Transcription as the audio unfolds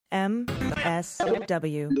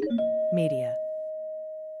MSW Media.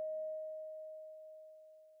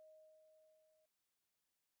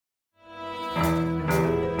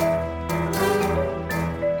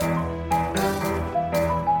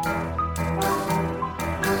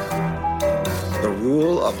 The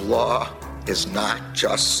rule of law is not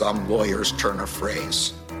just some lawyer's turn of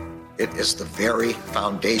phrase. It is the very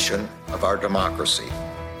foundation of our democracy.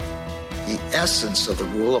 The essence of the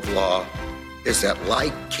rule of law is that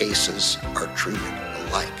like cases are treated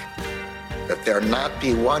alike. That there not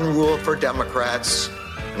be one rule for Democrats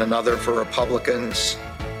and another for Republicans,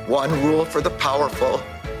 one rule for the powerful,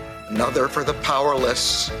 another for the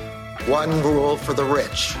powerless, one rule for the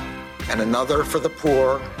rich and another for the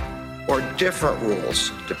poor, or different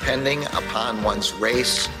rules depending upon one's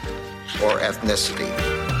race or ethnicity.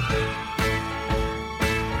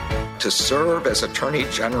 To serve as Attorney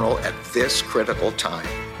General at this critical time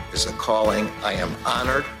is a calling I am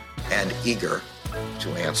honored and eager to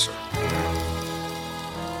answer.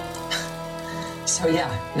 So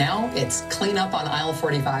now it's cleanup on aisle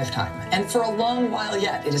 45 time. And for a long while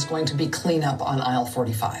yet, it is going to be cleanup on aisle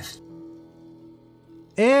 45.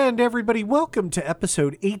 And everybody, welcome to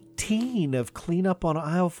episode 18 of Cleanup on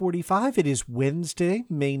Aisle 45. It is Wednesday,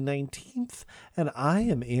 May 19th, and I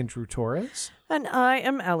am Andrew Torres. And I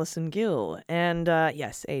am Allison Gill. And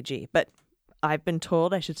yes, AG. But I've been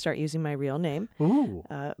told I should start using my real name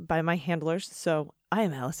by my handlers, so I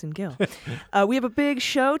am Allison Gill. We have a big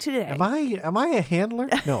show today. Am I a handler?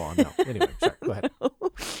 No. Anyway, sorry, go ahead.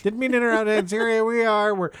 Didn't mean to interrupt. Here we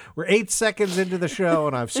are. We're 8 seconds into the show,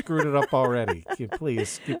 and I've screwed it up already.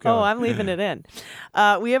 Please, keep going. Oh, I'm leaving it in.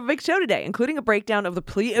 We have a big show today, including a breakdown of the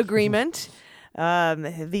plea agreement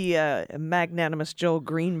the magnanimous Joel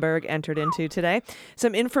Greenberg entered into today.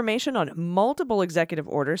 Some information on multiple executive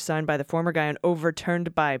orders signed by the former guy and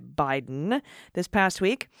overturned by Biden this past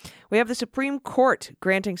week. We have the Supreme Court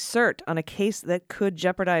granting cert on a case that could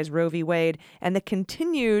jeopardize Roe v. Wade and the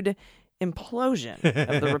continued implosion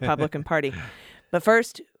of the Republican Party. But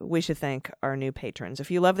first, we should thank our new patrons.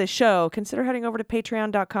 If you love this show, consider heading over to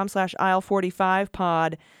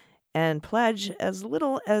patreon.com/aisle45pod and pledge as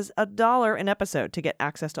little as $1 an episode to get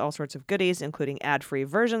access to all sorts of goodies, including ad-free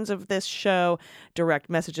versions of this show, direct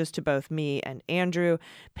messages to both me and Andrew,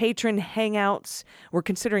 patron hangouts. We're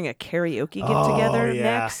considering a karaoke get-together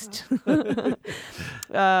next.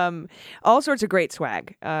 All sorts of great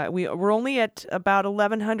swag. We're only at about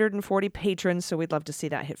 1,140 patrons, so we'd love to see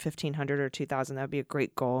that hit 1,500 or 2,000. That would be a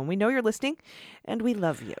great goal. And we know you're listening, and we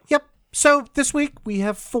love you. Yep. So this week we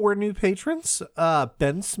have 4 new patrons.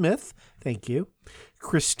 Ben Smith, thank you.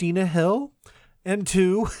 Christina Hill, and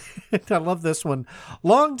 2, I love this one,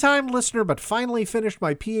 long-time listener but finally finished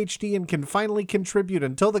my PhD and can finally contribute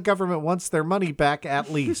until the government wants their money back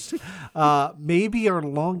at least. Maybe our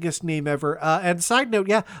longest name ever. And side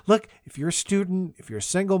note, look, if you're a student, if you're a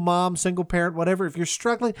single mom, single parent, whatever, if you're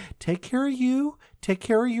struggling, take care of you. Take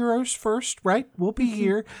care of yours first, right? We'll be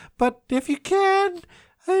here. But if you can...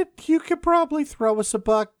 you could probably throw us a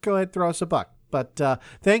buck. Go ahead, throw us a buck. But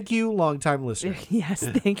thank you, longtime listener. Yes,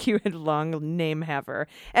 thank you, long name haver.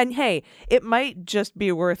 And hey, it might just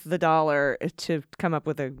be worth the $1 to come up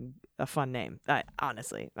with a fun name.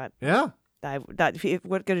 Honestly. Yeah.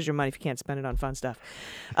 What good is your money if you can't spend it on fun stuff?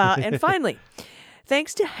 And finally,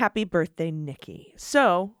 thanks to Happy Birthday, Nikki.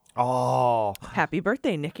 So... Oh. Happy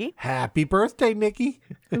birthday, Nikki. Happy birthday, Nikki.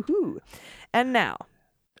 Woohoo. And now...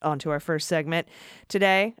 on to our first segment.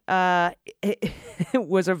 Today, it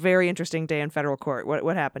was a very interesting day in federal court.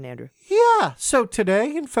 What happened, Andrew? Yeah, so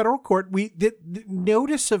today in federal court, the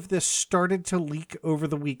notice of this started to leak over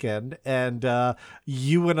the weekend, and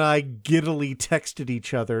you and I giddily texted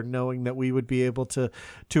each other knowing that we would be able to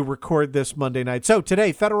record this Monday night. So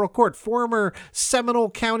today, federal court, former Seminole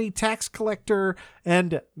County tax collector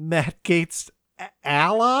and Matt Gaetz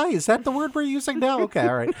ally? Is that the word we're using now? Okay,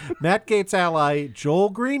 all right. Matt Gaetz ally, Joel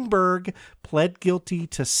Greenberg, pled guilty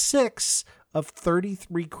to 6 of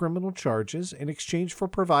 33 criminal charges in exchange for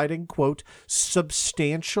providing, quote,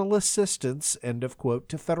 substantial assistance, end of quote,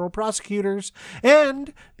 to federal prosecutors.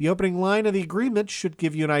 And the opening line of the agreement should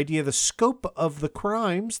give you an idea of the scope of the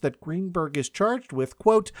crimes that Greenberg is charged with.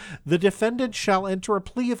 Quote, the defendant shall enter a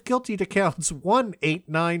plea of guilty to counts 1, 8,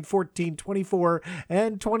 9, 14, 24,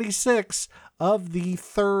 and 26 of the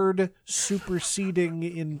third superseding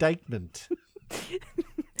indictment.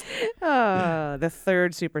 The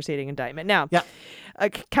third superseding indictment. Now,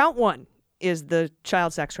 count 1 is the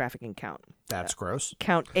child sex trafficking count. That's gross.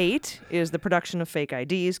 Count 8 is the production of fake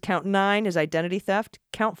IDs. Count 9 is identity theft.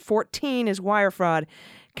 Count 14 is wire fraud.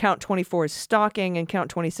 Count 24 is stalking. And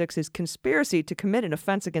count 26 is conspiracy to commit an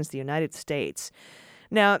offense against the United States.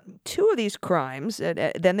 Now, two of these crimes,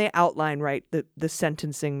 then they outline, right, the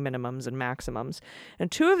sentencing minimums and maximums.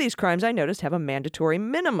 And two of these crimes I noticed have a mandatory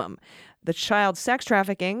minimum. The child sex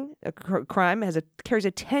trafficking crime carries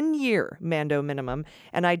a 10-year mando minimum,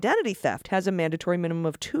 and identity theft has a mandatory minimum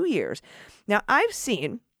of 2 years. Now, I've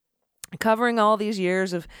seen, covering all these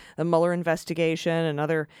years of the Mueller investigation and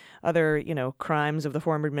other crimes of the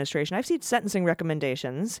former administration, I've seen sentencing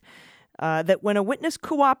recommendations that when a witness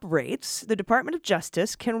cooperates, the Department of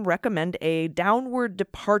Justice can recommend a downward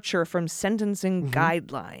departure from sentencing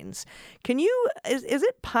guidelines. Is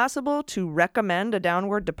it possible to recommend a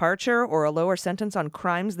downward departure or a lower sentence on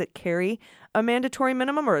crimes that carry a mandatory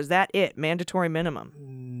minimum, or is that it, mandatory minimum?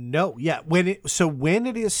 No, yeah. When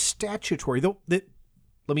it is statutory,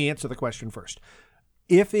 let me answer the question first.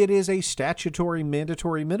 If it is a statutory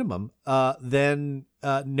mandatory minimum, then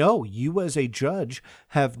no, you as a judge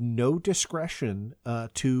have no discretion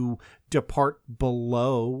to depart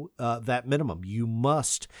below that minimum. You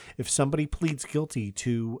must, if somebody pleads guilty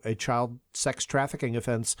to a child sex trafficking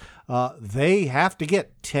offense, they have to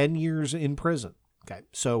get 10 years in prison. Okay,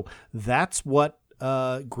 so that's what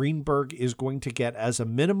Greenberg is going to get as a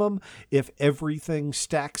minimum if everything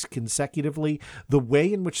stacks consecutively. The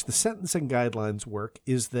way in which the sentencing guidelines work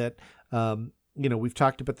is that, we've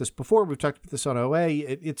talked about this before. We've talked about this on OA.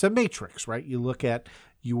 It's a matrix, right? You look at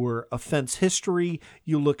your offense history,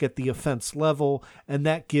 you look at the offense level, and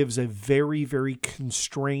that gives a very, very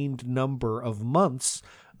constrained number of months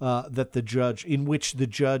in which the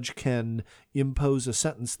judge can impose a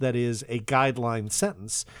sentence that is a guideline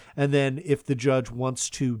sentence. And then if the judge wants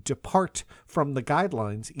to depart from the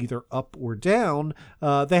guidelines, either up or down,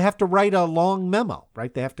 they have to write a long memo,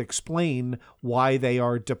 right? They have to explain why they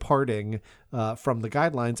are departing from the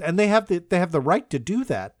guidelines, and they have the right to do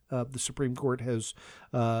that. The Supreme Court has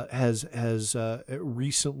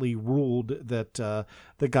recently ruled that the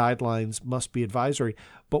guidelines must be advisory.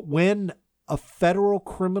 But when a federal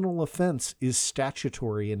criminal offense is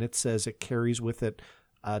statutory and it says it carries with it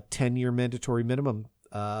a 10-year mandatory minimum,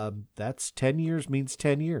 that's 10 years means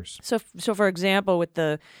 10 years. So for example, with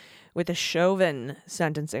the Chauvin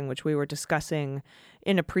sentencing, which we were discussing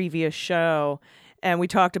in a previous show, and we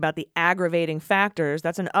talked about the aggravating factors,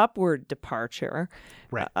 that's an upward departure,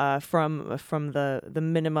 right, from the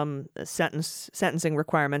minimum sentencing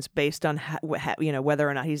requirements based on whether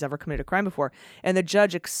or not he's ever committed a crime before. And the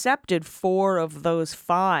judge accepted 4 of those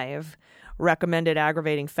 5 recommended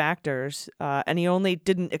aggravating factors, and he only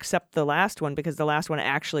didn't accept the last one because the last one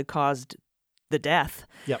actually caused the death.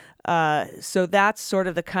 Yep. So that's sort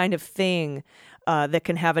of the kind of thing that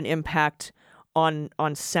can have an impact on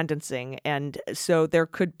sentencing. And so there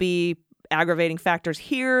could be aggravating factors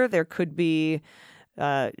here. There could be,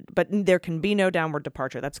 but there can be no downward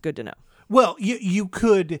departure. That's good to know. Well, you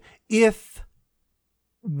could,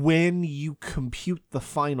 when you compute the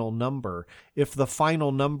final number, if the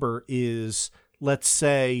final number is, let's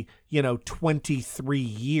say, 23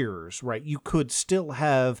 years, right? You could still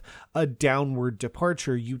have a downward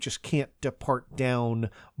departure. You just can't depart down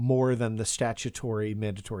more than the statutory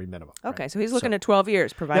mandatory minimum. Okay, right? so he's looking at 12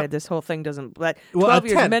 years, provided this whole thing doesn't. 12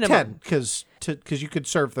 years 10, minimum. 10, because you could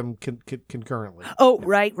serve them concurrently. Oh,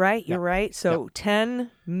 right. You're right. So 10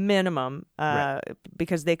 minimum, Right.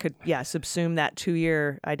 because they could, subsume that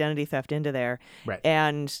 2-year identity theft into there. Right.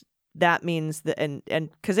 And that means that, and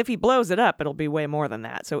because if he blows it up, it'll be way more than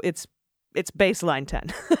that. So it's baseline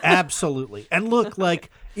 10. Absolutely. And look, like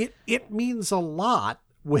it means a lot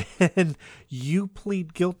when you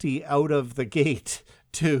plead guilty out of the gate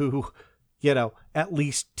to, at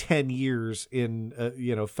least 10 years in,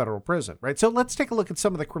 federal prison, right? So let's take a look at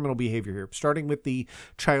some of the criminal behavior here, starting with the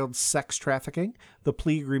child sex trafficking. The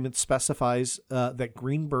plea agreement specifies that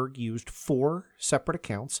Greenberg used 4 separate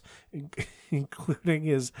accounts, including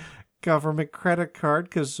his government credit card,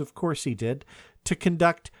 because of course he did, to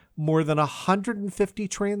conduct more than 150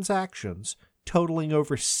 transactions totaling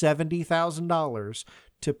over $70,000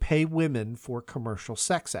 to pay women for commercial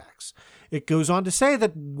sex acts. It goes on to say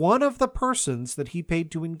that one of the persons that he paid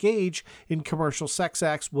to engage in commercial sex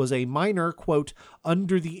acts was a minor, quote,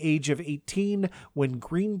 under the age of 18, when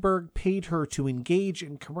Greenberg paid her to engage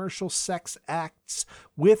in commercial sex acts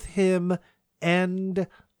with him and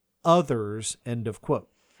others, end of quote.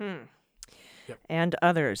 And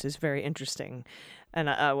others is very interesting. And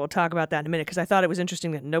we'll talk about that in a minute, because I thought it was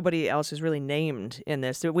interesting that nobody else is really named in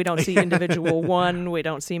this. We don't see individual one. We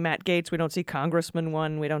don't see Matt Gaetz. We don't see Congressman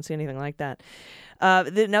one. We don't see anything like that. Now,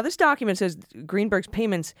 this document says Greenberg's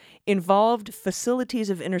payments involved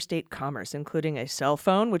facilities of interstate commerce, including a cell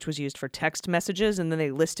phone, which was used for text messages, and then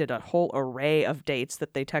they listed a whole array of dates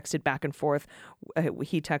that they texted back and forth.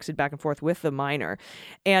 He texted back and forth with the minor,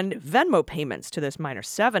 and Venmo payments to this minor,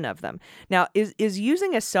 7 of them. Now, is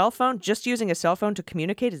using a cell phone, just using a cell phone to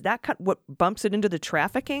communicate, is that what bumps it into the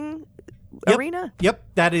trafficking arena? Yep,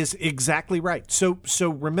 that is exactly right. So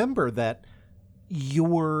remember that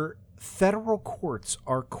your federal courts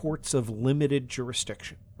are courts of limited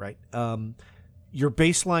jurisdiction, right? Your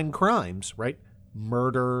baseline crimes, right?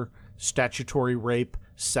 Murder, statutory rape,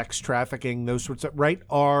 sex trafficking, those sorts of, right,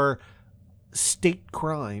 are state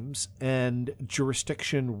crimes, and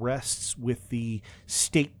jurisdiction rests with the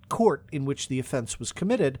state court in which the offense was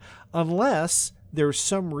committed, unless there's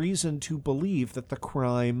some reason to believe that the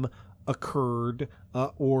crime occurred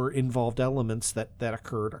or involved elements that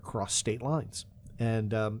occurred across state lines.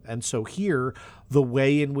 And so here, the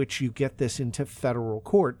way in which you get this into federal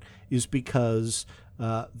court is because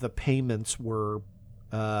the payments were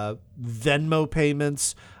Venmo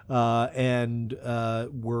payments and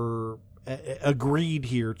were agreed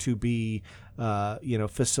here to be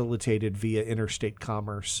facilitated via interstate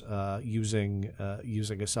commerce using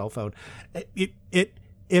a cell phone.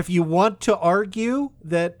 If you want to argue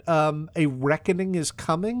that a reckoning is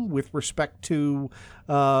coming with respect to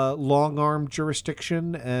long-arm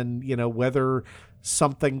jurisdiction and, whether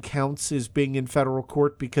something counts as being in federal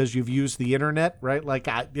court because you've used the internet, right? Like,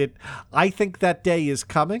 I think that day is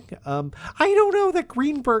coming. I don't know that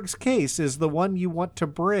Greenberg's case is the one you want to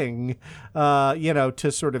bring,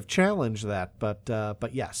 to sort of challenge that.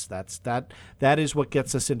 But yes, that is what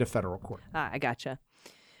gets us into federal court. I gotcha.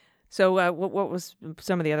 So what was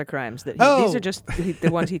some of the other crimes that these are just the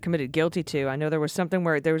ones he committed guilty to? I know there was something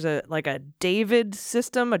where there was a David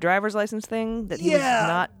system, a driver's license thing that he was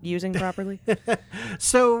not using properly.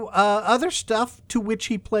 So other stuff to which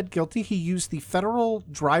he pled guilty, he used the federal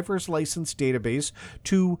driver's license database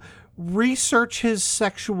to research his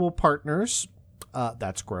sexual partners.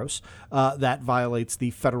 That's gross. That violates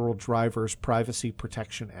the Federal Driver's Privacy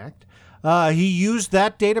Protection Act. He used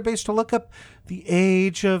that database to look up the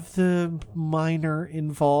age of the minor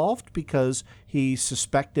involved because he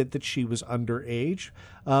suspected that she was underage,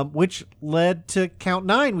 which led to count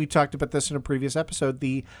 9. We talked about this in a previous episode,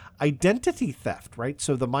 the identity theft, right?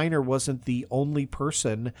 So the minor wasn't the only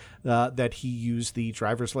person that he used the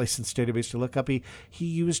driver's license database to look up. He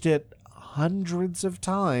used it hundreds of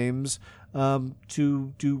times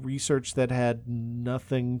to do research that had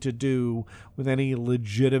nothing to do with any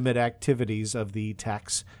legitimate activities of the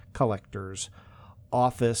tax collector's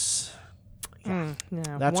office. Yeah,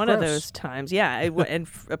 that's one gross. of those times. Yeah, and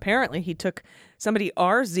apparently he took somebody,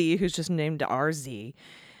 RZ, who's just named RZ,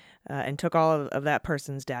 and took all of that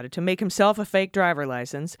person's data to make himself a fake driver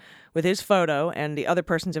license with his photo and the other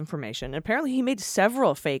person's information. And apparently he made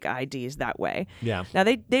several fake IDs that way. Yeah. Now,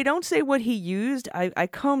 they don't say what he used. I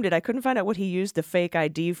combed it. I couldn't find out what he used the fake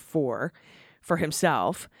ID for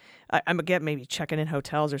himself. I'm again maybe checking in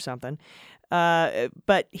hotels or something.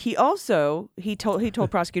 But he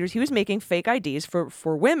told prosecutors he was making fake IDs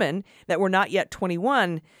for women that were not yet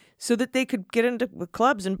 21 so that they could get into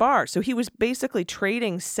clubs and bars. So he was basically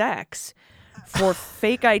trading sex for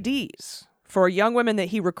fake IDs for young women that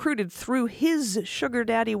he recruited through his sugar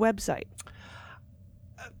daddy website.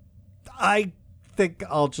 I think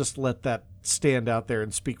I'll just let that stand out there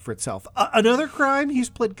and speak for itself. Another crime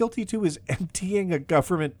he's pled guilty to is emptying a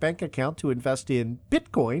government bank account to invest in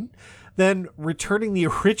Bitcoin, then returning the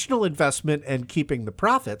original investment and keeping the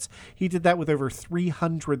profits. He did that with over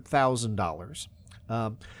 $300,000.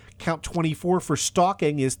 Count 24 for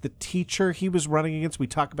stalking is the teacher he was running against. We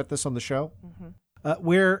talk about this on the show. Mm-hmm.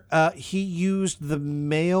 Where he used the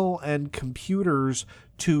mail and computers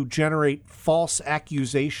to generate false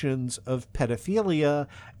accusations of pedophilia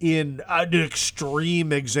in an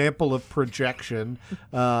extreme example of projection.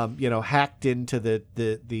 Hacked into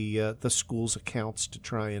the school's accounts to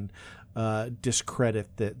try and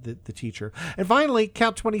discredit the teacher. And finally,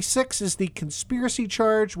 count 26 is the conspiracy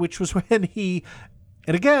charge, which was when he.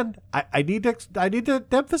 And again, I need to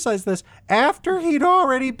emphasize this. After he'd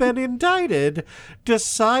already been indicted,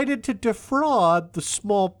 decided to defraud the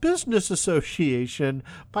Small Business Association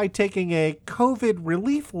by taking a COVID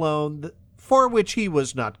relief loan for which he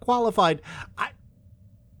was not qualified.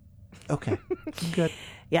 Okay, good.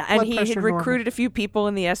 Yeah, and he had recruited a few people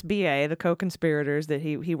in the SBA, the co-conspirators that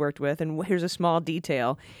he worked with. And here's a small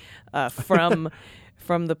detail from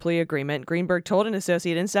from the plea agreement. Greenberg told an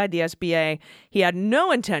associate inside the SBA he had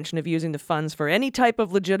no intention of using the funds for any type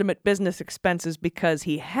of legitimate business expenses because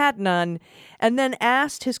he had none, and then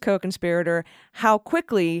asked his co-conspirator, "How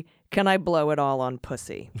quickly can I blow it all on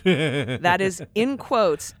pussy?" That is in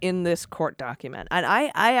quotes in this court document. And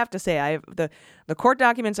I have to say, I have the court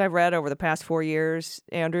documents I've read over the past 4 years,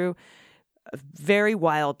 Andrew, very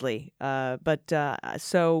wildly.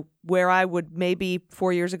 So where I would maybe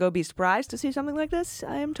 4 years ago be surprised to see something like this,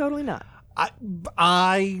 I am totally not.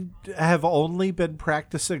 I have only been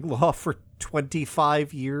practicing law for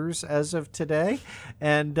 25 years as of today,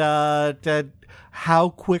 and how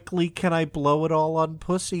quickly can I blow it all on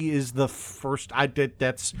pussy is the first.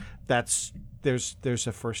 There's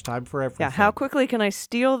a first time for everything. Yeah, how quickly can I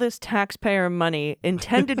steal this taxpayer money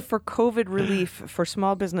intended for COVID relief for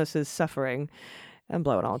small businesses suffering and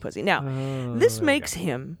blow it all on pussy? Now, this makes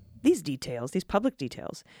him, these details, these public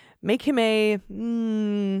details, make him a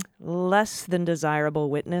less than desirable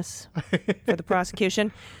witness for the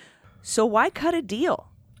prosecution. So why cut a deal?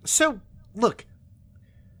 So, look,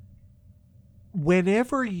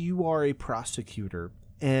 whenever you are a prosecutor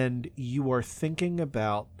and you are thinking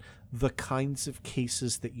about the kinds of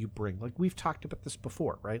cases that you bring, like we've talked about this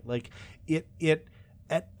before, right? Like it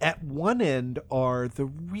at one end are the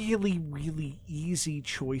really, really easy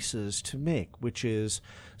choices to make, which is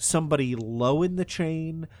somebody low in the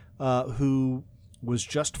chain who was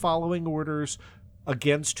just following orders,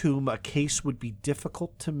 against whom a case would be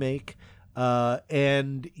difficult to make,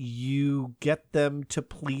 and you get them to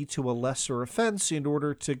plea to a lesser offense in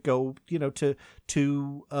order to go,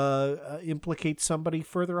 to implicate somebody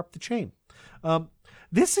further up the chain.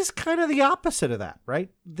 This is kind of the opposite of that,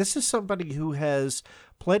 right? This is somebody who has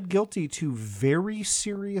pled guilty to very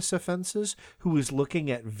serious offenses, who is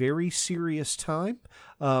looking at very serious time.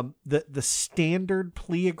 The standard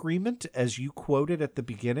plea agreement, as you quoted at the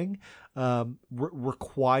beginning,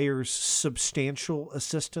 requires substantial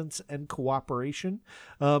assistance and cooperation.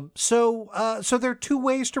 So there are two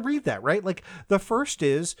ways to read that, right? Like the first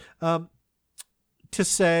is to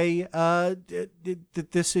say that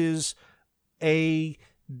this is a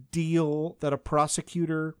deal that a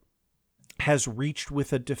prosecutor has reached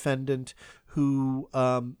with a defendant who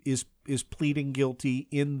is pleading guilty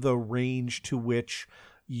in the range to which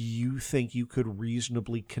you think you could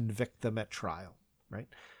reasonably convict them at trial, right?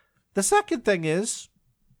 The second thing is,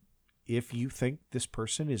 if you think this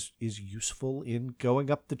person is useful in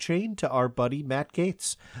going up the chain to our buddy Matt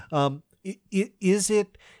Gaetz,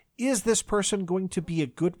 is this person going to be a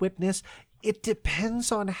good witness? It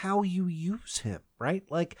depends on how you use him, right?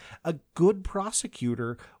 Like a good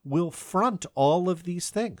prosecutor will front all of these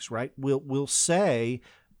things, right? We'll say,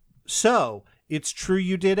 so it's true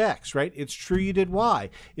you did X, right? It's true you did Y.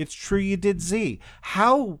 It's true you did Z.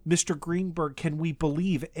 How, Mr. Greenberg, can we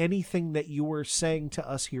believe anything that you are saying to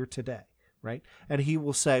us here today, right? And he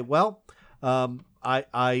will say, well,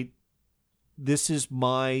 this is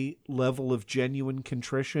my level of genuine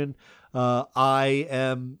contrition. I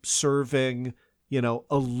am serving,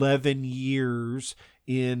 11 years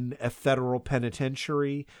in a federal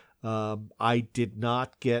penitentiary. I did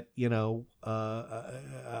not get,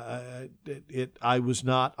 I was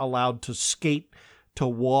not allowed to skate, to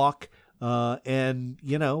walk. And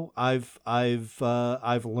I've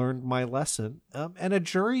learned my lesson. And a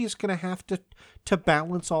jury is going to have to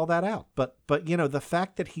balance all that out. But the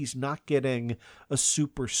fact that he's not getting a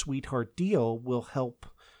super sweetheart deal will help,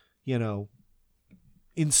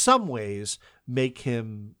 in some ways make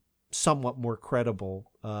him somewhat more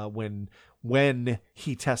credible when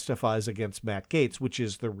he testifies against Matt Gaetz, which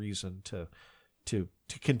is the reason to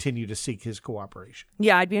continue to seek his cooperation.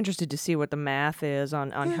 Yeah, I'd be interested to see what the math is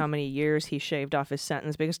on how many years he shaved off his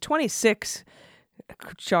sentence, because 26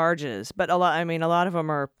 charges, but a lot of them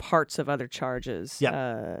are parts of other charges.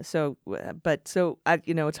 Yeah.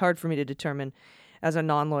 It's hard for me to determine as a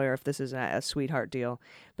non-lawyer if this is a sweetheart deal,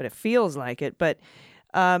 but it feels like it. But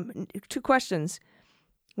two questions.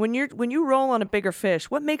 When you roll on a bigger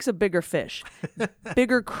fish, what makes a bigger fish?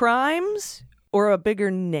 Bigger crimes or a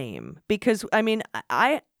bigger name? Because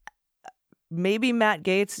maybe Matt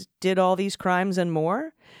Gaetz did all these crimes and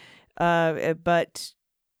more, but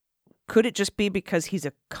could it just be because he's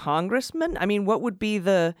a congressman? What would be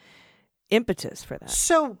the impetus for that?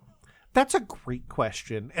 So that's a great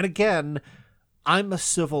question. And again, I'm a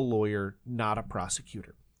civil lawyer, not a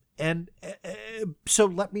prosecutor. And so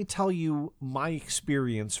let me tell you my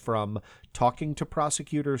experience from talking to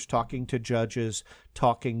prosecutors, talking to judges,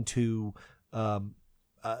 talking to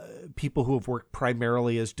people who have worked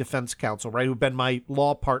primarily as defense counsel, right? Who've been my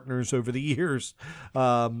law partners over the years,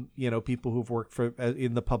 people who've worked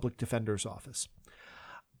in the public defender's office.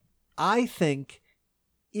 I think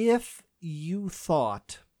if you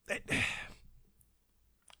thought...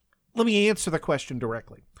 Let me answer the question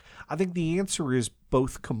directly. I think the answer is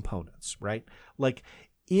both components, right? Like,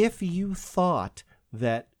 if you thought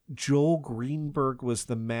that Joel Greenberg was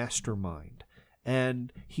the mastermind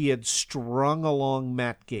and he had strung along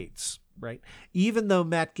Matt Gaetz, right? Even though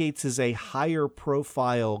Matt Gaetz is a higher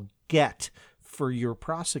profile get for your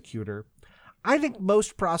prosecutor, I think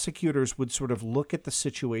most prosecutors would sort of look at the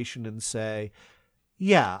situation and say,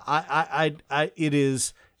 yeah,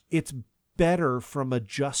 it's better from a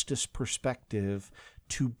justice perspective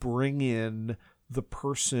to bring in the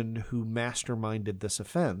person who masterminded this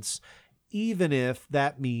offense, even if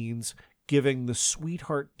that means giving the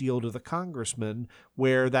sweetheart deal to the congressman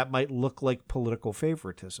where that might look like political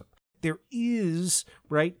favoritism. There is,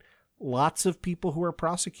 right, lots of people who are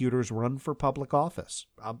prosecutors run for public office.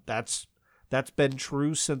 That's been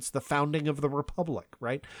true since the founding of the republic,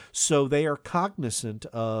 right? So they are cognizant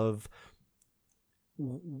of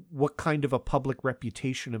what kind of a public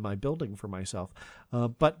reputation am I building for myself?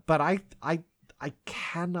 But I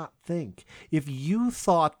cannot think. If you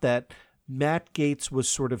thought that Matt Gaetz was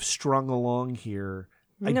sort of strung along here,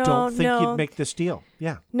 I don't think you'd make this deal.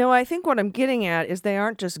 Yeah. No, I think what I'm getting at is they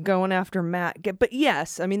aren't just going after Matt. But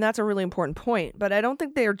yes, I mean, that's a really important point. But I don't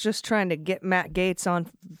think they are just trying to get Matt Gaetz on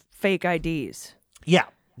fake IDs. Yeah.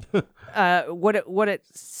 What it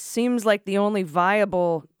seems like the only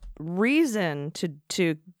viable reason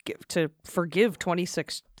to forgive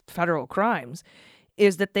 26 federal crimes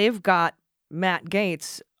is that they've got Matt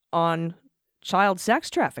Gaetz on child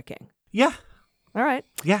sex trafficking. Yeah. All right.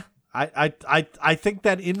 Yeah. I think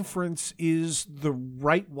that inference is the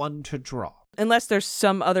right one to draw. Unless there's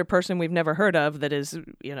some other person we've never heard of that is,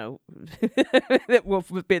 that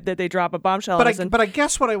they drop a bombshell on us. But I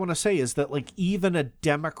guess what I want to say is that, like, even a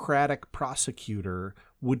Democratic prosecutor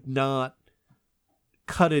would not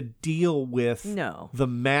cut a deal with the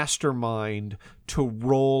mastermind to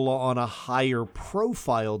roll on a higher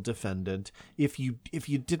profile defendant if you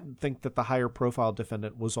didn't think that the higher profile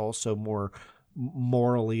defendant was also more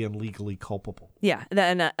morally and legally culpable. Yeah,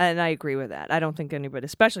 and I agree with that. I don't think anybody,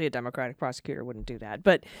 especially a Democratic prosecutor, wouldn't do that.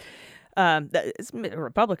 But a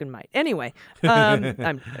Republican might. Anyway,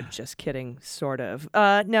 I'm just kidding, sort of.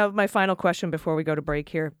 Now, my final question before we go to break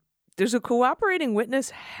here. Does a cooperating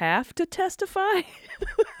witness have to testify?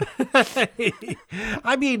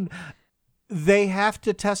 I mean, they have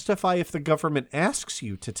to testify if the government asks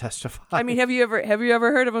you to testify. I mean, have you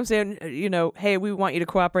ever heard of them saying, hey, we want you to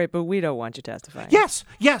cooperate, but we don't want you testifying? Yes,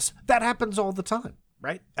 that happens all the time,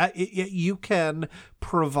 right? You can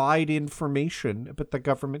provide information, but the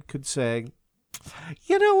government could say,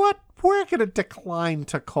 you know what? We're going to decline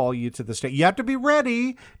to call you to the stand. You have to be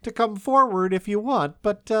ready to come forward if you want,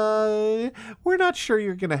 but we're not sure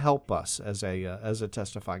you're going to help us as a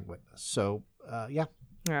testifying witness. So, yeah.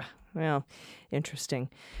 Well, interesting.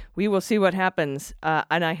 We will see what happens.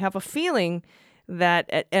 And I have a feeling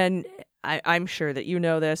that, and I'm sure that you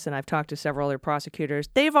know this, and I've talked to several other prosecutors,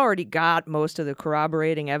 they've already got most of the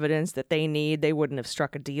corroborating evidence that they need. They wouldn't have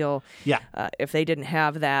struck a deal if they didn't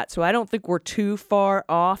have that. So I don't think we're too far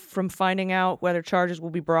off from finding out whether charges will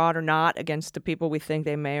be brought or not against the people we think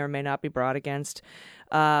they may or may not be brought against.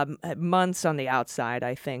 Months on the outside,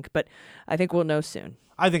 I think. But I think we'll know soon.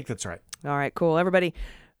 I think that's right. All right, cool. Everybody,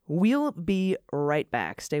 we'll be right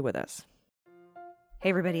back. Stay with us. Hey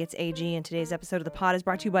everybody, it's AG, and today's episode of The Pod is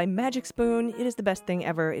brought to you by Magic Spoon. It is the best thing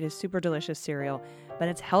ever. It is super delicious cereal, but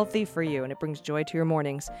it's healthy for you, and it brings joy to your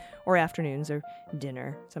mornings or afternoons or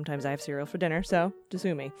dinner. Sometimes I have cereal for dinner, so just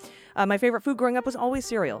sue me. My favorite food growing up was always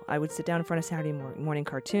cereal. I would sit down in front of Saturday morning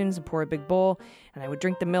cartoons and pour a big bowl, and I would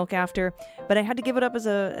drink the milk after, but I had to give it up as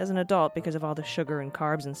an adult because of all the sugar and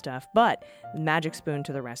carbs and stuff. But Magic Spoon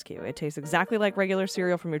to the rescue. It tastes exactly like regular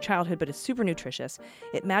cereal from your childhood, but it's super nutritious.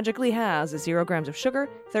 It magically has 0 grams of sugar,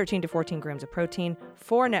 13 to 14 grams of protein,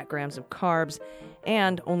 4 net grams of carbs,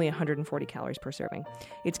 and only 140 calories per serving.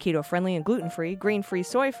 It's keto-friendly and gluten-free, grain-free,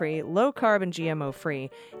 soy-free, low-carb and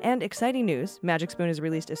GMO-free. And exciting news, Magic Spoon has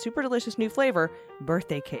released a super delicious new flavor,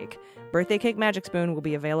 Birthday Cake. Birthday Cake Magic Spoon will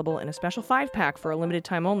be available in a special 5-pack for a limited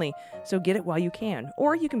time only, so get it while you can.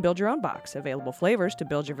 Or you can build your own box. Available flavors to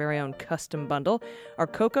build your very own custom bundle are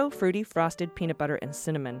cocoa, fruity, frosted, peanut butter, and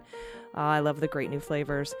cinnamon. I love the great new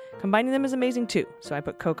flavors. Combining them is amazing too. So I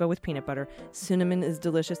put cocoa with peanut butter. Cinnamon is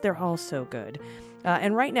delicious. They're all so good.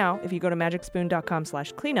 And right now, if you go to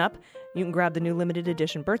magicspoon.com/cleanup, You can grab the new limited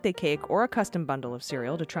edition birthday cake or a custom bundle of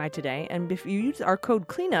cereal to try today. And if you use our code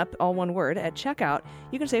CLEANUP, all one word, at checkout,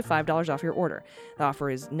 you can save $5 off your order. The offer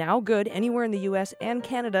is now good anywhere in the U.S. and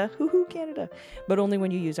Canada. Hoo-hoo, Canada. But only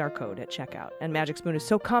when you use our code at checkout. And Magic Spoon is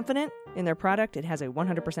so confident in their product, it has a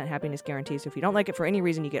 100% happiness guarantee. So if you don't like it for any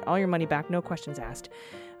reason, you get all your money back, no questions asked.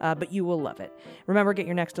 But you will love it. Remember, get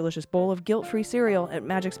your next delicious bowl of guilt-free cereal at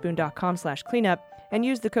magicspoon.com/cleanup and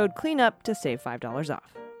use the code CLEANUP to save $5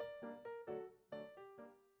 off.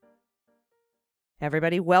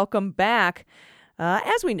 Everybody, welcome back.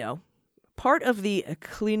 As we know, part of the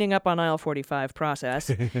cleaning up on aisle 45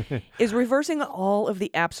 process is reversing all of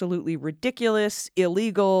the absolutely ridiculous,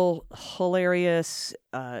 illegal, hilarious,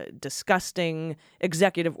 disgusting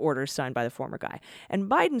executive orders signed by the former guy. And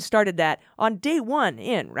Biden started that on day one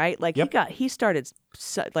in, right? Like he started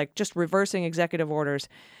like just reversing executive orders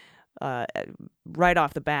right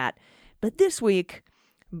off the bat. But this week,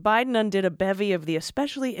 Biden undid a bevy of the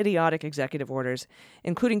especially idiotic executive orders,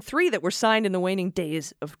 including 3 that were signed in the waning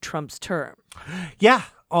days of Trump's term. Yeah.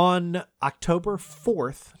 On October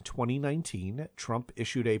 4th, 2019, Trump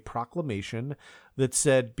issued a proclamation that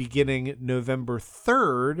said beginning November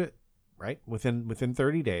 3rd, right, within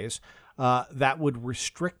 30 days, that would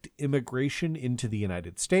restrict immigration into the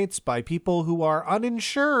United States by people who are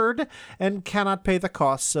uninsured and cannot pay the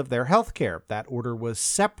costs of their health care. That order was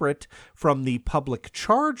separate from the public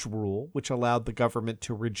charge rule, which allowed the government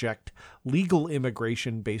to reject legal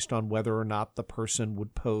immigration based on whether or not the person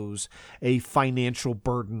would pose a financial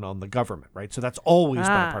burden on the government, right? So that's always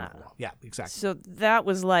been a part of the law. Yeah, exactly. So that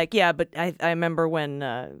was like, but I remember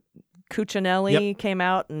when Cuccinelli came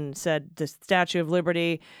out and said the Statue of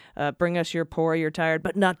Liberty, bring us your poor, you're tired,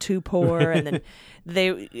 but not too poor. And then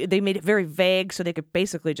they made it very vague so they could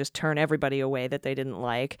basically just turn everybody away that they didn't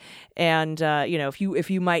like. And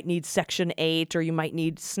if you might need Section 8 or you might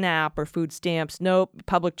need SNAP or food stamps, nope.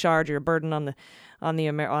 Public charge, you're a burden on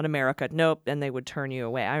America, nope. And they would turn you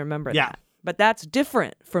away. I remember that. But that's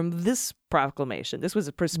different from this proclamation. This was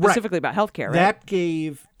specifically about healthcare, right? That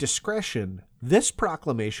gave discretion. This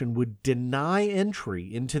proclamation would deny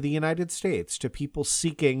entry into the United States to people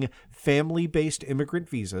seeking family-based immigrant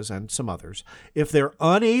visas and some others if they're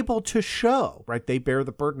unable to show, right, they bear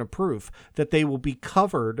the burden of proof that they will be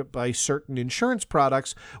covered by certain insurance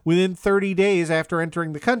products within 30 days after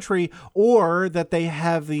entering the country, or that they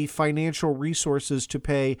have the financial resources to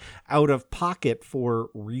pay out of pocket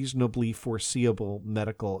for reasonably foreseeable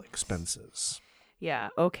medical expenses. Yeah,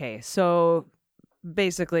 okay. So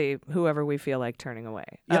basically, whoever we feel like turning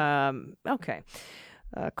away. Yep. Okay.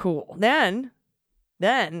 Cool. Then,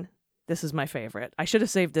 this is my favorite. I should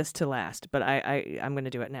have saved this to last, but I'm going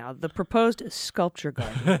to do it now. The proposed sculpture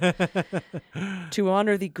garden to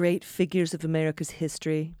honor the great figures of America's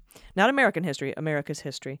history. Not American history, America's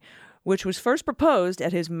history, which was first proposed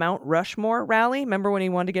at his Mount Rushmore rally. Remember when he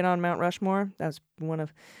wanted to get on Mount Rushmore? That was one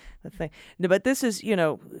of the thing. No, but this is,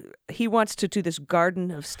 he wants to do this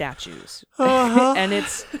garden of statues. And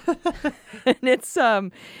it's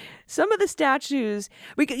some of the statues,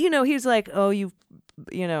 he's like,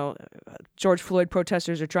 George Floyd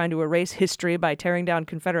protesters are trying to erase history by tearing down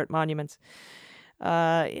Confederate monuments.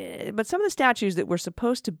 But some of the statues that were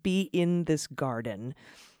supposed to be in this garden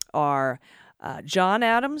are John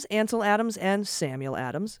Adams, Ansel Adams, and Samuel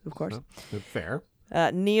Adams, of course. Fair.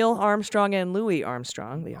 Neil Armstrong and Louis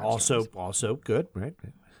Armstrong. The also good, right?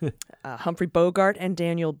 Humphrey Bogart and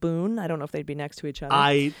Daniel Boone. I don't know if they'd be next to each other.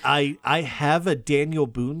 I have a Daniel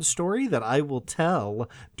Boone story that I will tell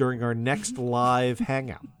during our next live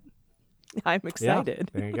hangout. I'm excited.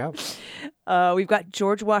 Yeah, there you go. We've got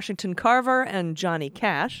George Washington Carver and Johnny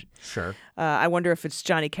Cash. Sure. I wonder if it's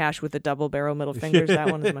Johnny Cash with the double barrel middle fingers. That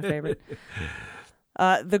one is my favorite.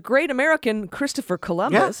 The great American Christopher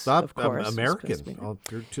Columbus, of course. American, all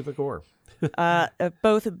through to the core.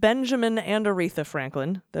 Both Benjamin and Aretha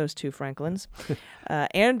Franklin, those two Franklins.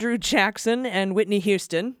 Andrew Jackson and Whitney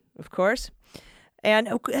Houston, of course.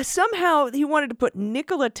 And somehow he wanted to put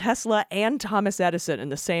Nikola Tesla and Thomas Edison in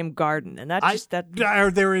the same garden. And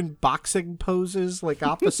are they in boxing poses, like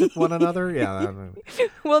opposite one another? Yeah. I don't know.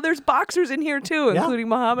 Well, there's boxers in here too, including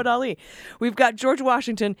Muhammad Ali. We've got George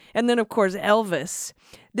Washington and then, of course, Elvis.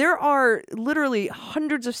 There are literally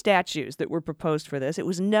hundreds of statues that were proposed for this. It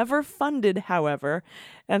was never funded, however.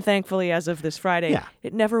 And thankfully, as of this Friday,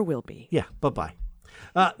 it never will be. Yeah, bye-bye.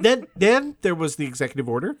 Then there was the executive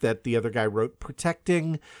order that the other guy wrote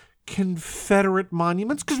protecting Confederate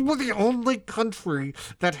monuments, because we're the only country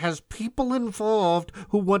that has people involved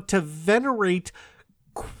who want to venerate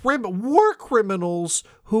war criminals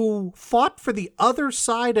who fought for the other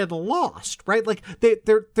side and lost, right? Like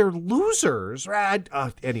they're losers, right?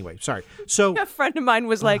 Anyway, sorry. So A friend of mine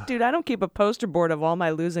was like, dude, I don't keep a poster board of all my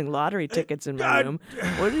losing lottery tickets in my room.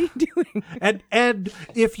 What are you doing? and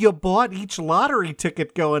if you bought each lottery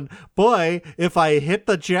ticket going, boy, if I hit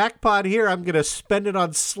the jackpot here, I'm going to spend it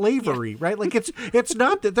on slavery, right? Like it's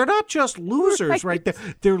not that they're not just losers, right?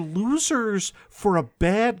 They're losers for a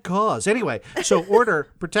bad cause. Anyway, so order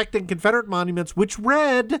protecting Confederate monuments, which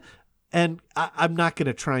read, and I'm not going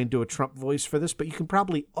to try and do a Trump voice for this, but you can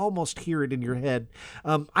probably almost hear it in your head.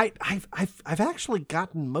 I've actually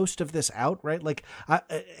gotten most of this out, right? Like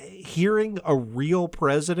hearing a real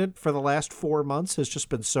president for the last 4 months has just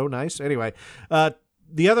been so nice. Anyway,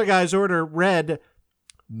 the other guy's order read,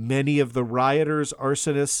 many of the rioters,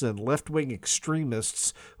 arsonists, and left-wing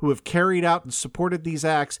extremists who have carried out and supported these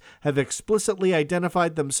acts have explicitly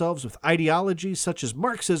identified themselves with ideologies such as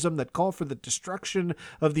Marxism that call for the destruction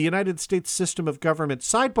of the United States system of government.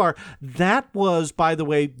 Sidebar, that was, by the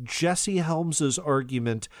way, Jesse Helms's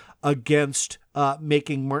argument against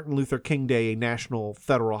making Martin Luther King Day a national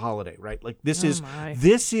federal holiday, right? Like this is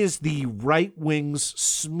the right wing's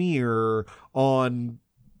smear on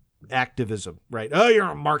activism, right? Oh, you're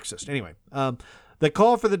a Marxist. Anyway, the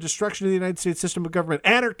call for the destruction of the United States system of government.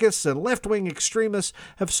 Anarchists and left-wing extremists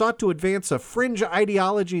have sought to advance a fringe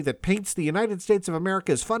ideology that paints the United States of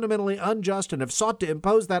America as fundamentally unjust and have sought to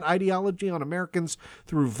impose that ideology on Americans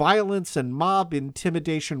through violence and mob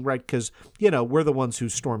intimidation, right? Because, we're the ones who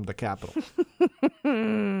stormed the Capitol.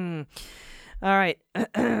 All right.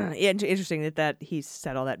 Yeah, interesting that he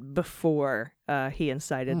said all that before he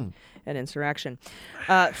incited an insurrection.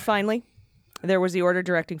 Finally, there was the order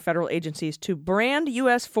directing federal agencies to brand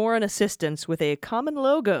U.S. foreign assistance with a common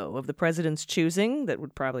logo of the president's choosing that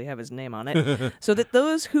would probably have his name on it, so that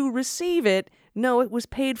those who receive it know it was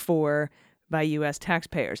paid for by U.S.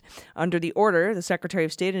 taxpayers. Under the order, the Secretary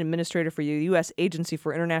of State and Administrator for the U.S. Agency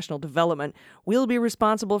for International Development will be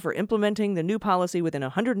responsible for implementing the new policy within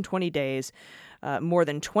 120 days. More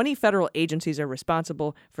than 20 federal agencies are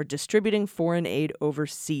responsible for distributing foreign aid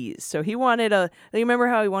overseas. So he wanted you remember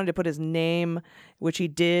how he wanted to put his name, which he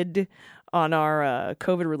did on our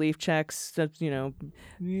COVID relief checks,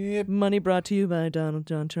 money brought to you by Donald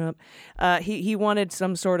John Trump. He wanted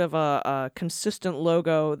some sort of a consistent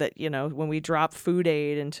logo that, when we drop food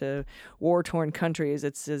aid into war-torn countries,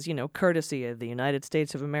 it says, courtesy of the United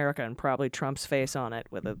States of America, and probably Trump's face on it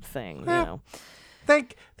with a thing,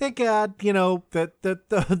 Thank God,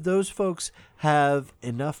 that those folks have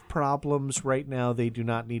enough problems right now. They do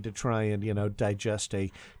not need to try and, digest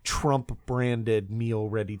a Trump-branded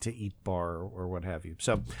meal-ready-to-eat bar or what have you.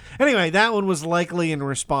 So anyway, that one was likely in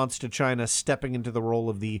response to China stepping into the role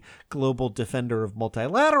of the global defender of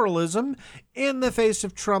multilateralism in the face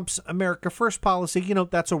of Trump's America First policy.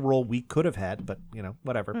 That's a role we could have had, but,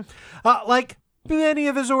 whatever. Like many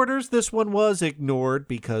of his orders, this one was ignored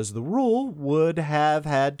because the rule would have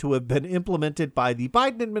had to have been implemented by the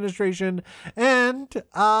Biden administration. And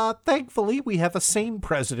thankfully, we have a sane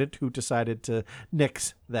president who decided to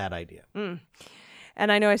nix that idea. And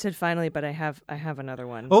I know I said finally, but I have another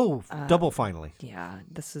one. Oh, double finally. Yeah,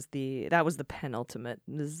 that was the penultimate.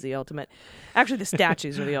 This is the ultimate. Actually, the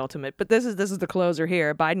statues are the ultimate, but this is the closer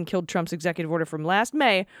here. Biden killed Trump's executive order from last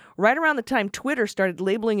May, right around the time Twitter started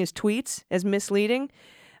labeling his tweets as misleading.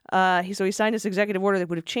 So he signed this executive order that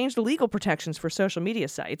would have changed the legal protections for social media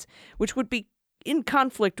sites, which would be in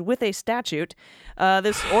conflict with a statute.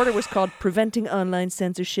 This order was called Preventing Online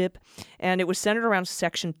Censorship, and it was centered around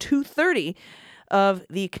Section 230 of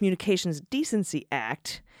the Communications Decency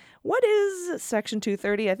Act. What is Section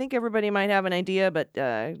 230? I think everybody might have an idea, but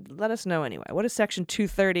let us know anyway. What is Section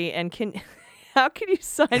 230, and how can you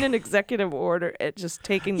sign an executive order at just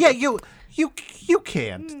taking? Yeah, you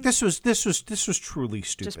can't. This was truly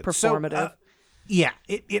stupid. Just performative.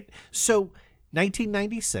 So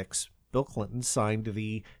 1996, Bill Clinton signed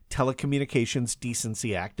the Telecommunications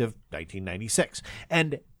Decency Act of 1996,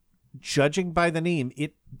 and judging by the name,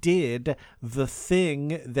 it did the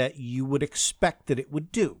thing that you would expect that it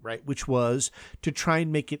would do, right? Which was to try and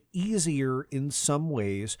make it easier in some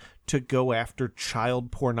ways to go after child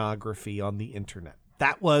pornography on the internet.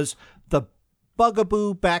 That was the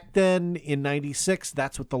bugaboo back then in 96.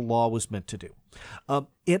 That's what the law was meant to do.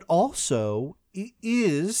 It also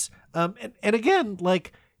is, and again,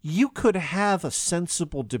 like, you could have a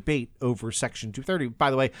sensible debate over Section 230. By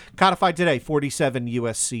the way, codified today, 47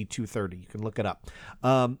 U.S.C. 230. You can look it up.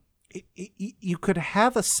 You could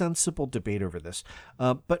have a sensible debate over this.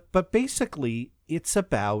 But basically, it's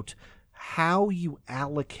about how you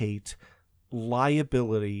allocate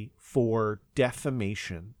liability for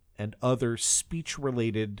defamation and other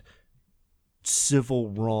speech-related civil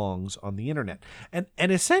wrongs on the internet. And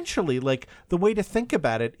essentially, like, the way to think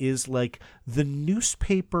about it is like the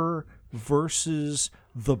newspaper versus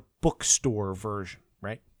the bookstore version,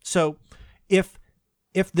 right? So if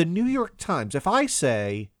the New York Times, if I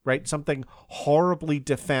say, right, something horribly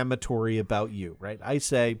defamatory about you, right? I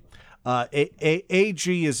say,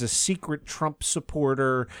 AG is a secret Trump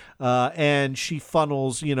supporter, and she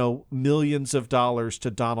funnels, millions of dollars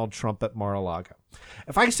to Donald Trump at Mar-a-Lago.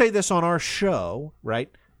 If I say this on our show, right,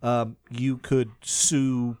 you could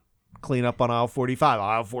sue, clean up on Aisle 45,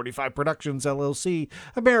 Aisle 45 Productions, LLC,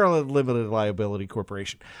 a Maryland Limited Liability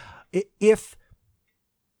Corporation. If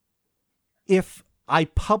I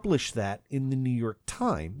publish that in the New York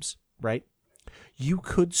Times, right, you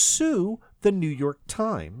could sue the New York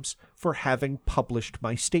Times for having published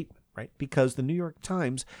my statement, right? Because the New York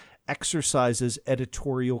Times exercises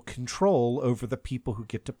editorial control over the people who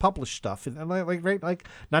get to publish stuff. And like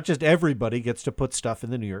not just everybody gets to put stuff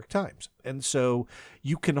in the New York Times. And so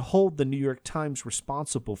you can hold the New York Times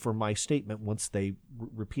responsible for my statement once they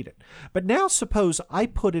repeat it. But now suppose I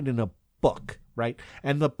put it in a book, right?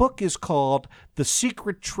 And the book is called The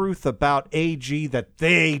Secret Truth About AG That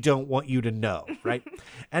They Don't Want You to Know, right?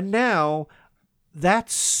 And now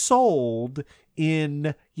that's sold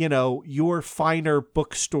in, your finer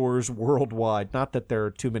bookstores worldwide. Not that there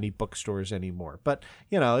are too many bookstores anymore, but,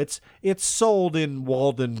 it's sold in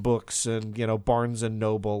Walden Books and, Barnes and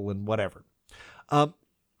Noble and whatever.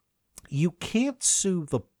 You can't sue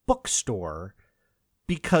the bookstore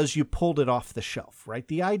because you pulled it off the shelf, right?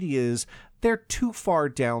 The idea is they're too far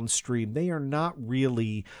downstream. They are not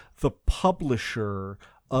really the publisher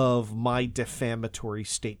of my defamatory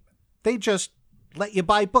statement. They just let you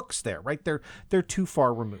buy books there, right? They're too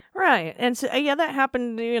far removed. Right. And so, that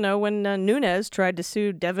happened, when Nunes tried to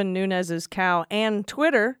sue Devin Nunes's cow and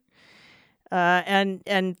Twitter.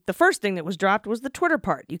 And the first thing that was dropped was the Twitter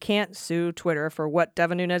part. You can't sue Twitter for what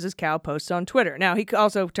Devin Nunes's cow posts on Twitter. Now, he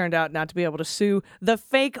also turned out not to be able to sue the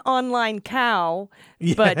fake online cow,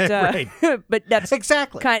 but right. But that's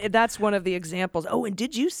exactly that's one of the examples. Oh, and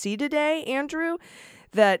did you see today, Andrew,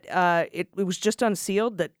 that it was just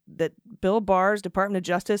unsealed that Bill Barr's Department of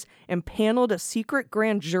Justice impaneled a secret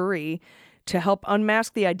grand jury to help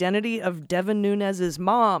unmask the identity of Devin Nunes's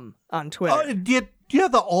mom on Twitter? I did see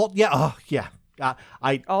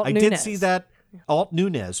that. Alt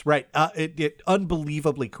Nunes, right? It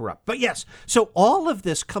unbelievably corrupt. But yes, so all of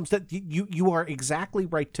this comes that you are exactly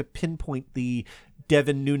right to pinpoint the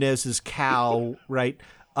Devin Nunes's cow, right?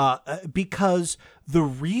 Because the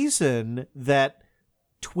reason that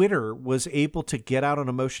Twitter was able to get out on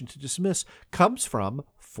a motion to dismiss comes from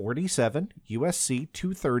 47 USC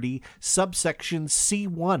 230 subsection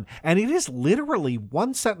C1. And it is literally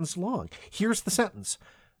one sentence long. Here's the sentence.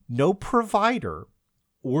 No provider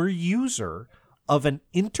or user of an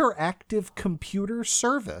interactive computer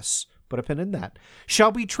service, put a pin in that,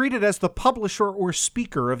 shall be treated as the publisher or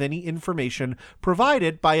speaker of any information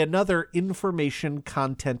provided by another information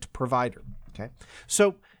content provider. Okay.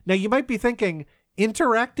 So now you might be thinking,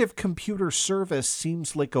 interactive computer service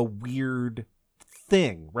seems like a weird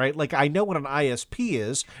thing, right? Like, I know what an ISP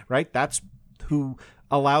is, right? That's who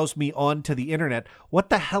allows me onto the internet. What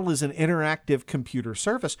the hell is an interactive computer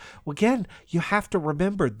service? Well, again, you have to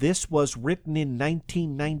remember this was written in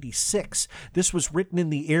 1996. This was written in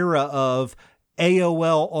the era of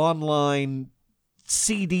AOL online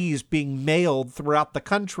CDs being mailed throughout the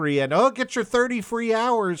country, and get your 30 free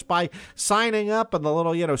hours by signing up, and the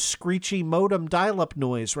little, screechy modem dial-up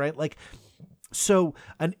noise, right? Like, so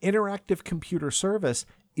an interactive computer service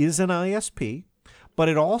is an ISP, but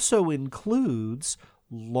it also includes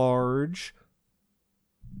large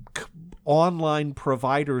online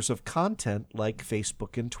providers of content like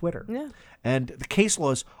Facebook and Twitter. Yeah. And the case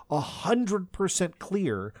law is 100%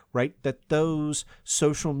 clear, right, that those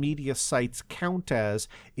social media sites count as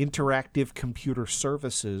interactive computer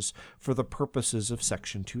services for the purposes of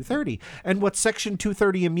Section 230. And what Section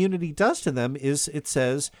 230 immunity does to them is it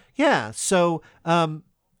says, so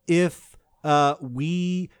if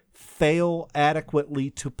we fail adequately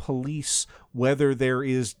to police whether there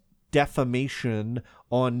is defamation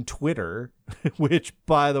on Twitter, which,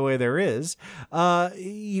 by the way, there is,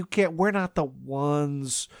 we're not the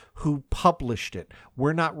ones who published it.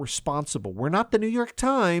 We're not responsible. We're not the New York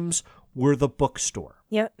Times. We're the bookstore.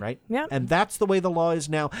 Yep. Right? Yep. And that's the way the law is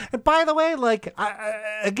now. And by the way,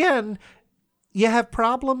 again, you have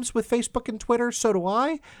problems with Facebook and Twitter, so do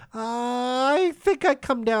I. I think I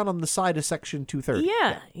come down on the side of Section 230.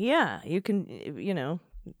 Yeah. You can,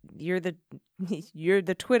 you're the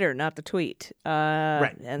Twitter, not the tweet.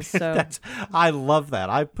 Right. And so I love that.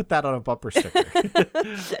 I put that on a bumper sticker.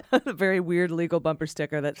 a very weird legal bumper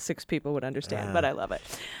sticker that 6 people would understand, but I love it.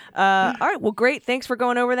 All right. Well, great. Thanks for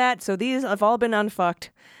going over that. So these have all been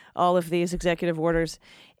unfucked, all of these executive orders.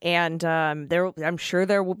 And I'm sure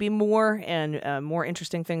there will be more and more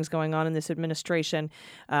interesting things going on in this administration.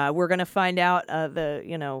 We're going to find out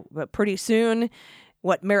pretty soon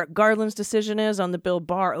what Merrick Garland's decision is on the Bill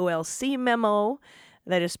Barr OLC memo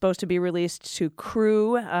that is supposed to be released to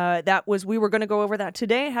crew. We were going to go over that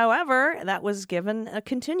today. However, that was given a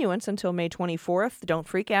continuance until May 24th. Don't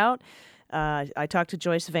freak out. I talked to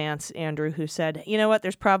Joyce Vance, Andrew, who said, you know what,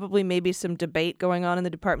 there's probably maybe some debate going on in the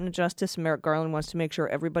Department of Justice. Merrick Garland wants to make sure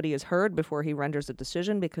everybody is heard before he renders a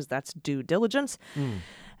decision because that's due diligence.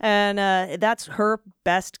 And that's her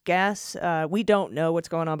best guess. We don't know what's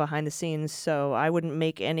going on behind the scenes, so I wouldn't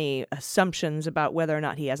make any assumptions about whether or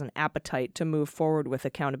not he has an appetite to move forward with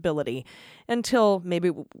accountability until maybe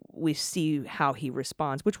we see how he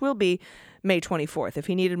responds, which will be May 24th. If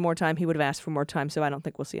he needed more time, he would have asked for more time, so I don't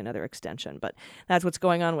think we'll see another extension. But that's what's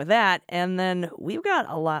going on with that. And then we've got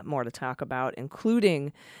a lot more to talk about,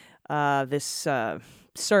 including this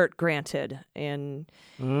cert granted in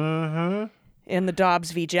the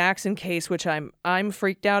Dobbs v. Jackson case, which I'm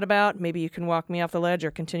freaked out about. Maybe you can walk me off the ledge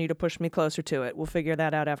or continue to push me closer to it. We'll figure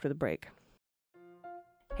that out after the break.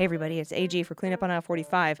 Hey everybody, it's AG for Cleanup on Aisle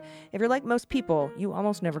 45. If you're like most people, you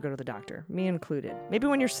almost never go to the doctor, me included. Maybe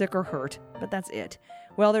when you're sick or hurt, but that's it.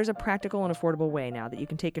 Well, there's a practical and affordable way now that you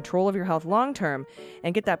can take control of your health long-term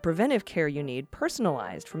and get that preventive care you need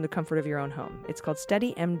personalized from the comfort of your own home. It's called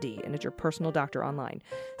SteadyMD, and it's your personal doctor online.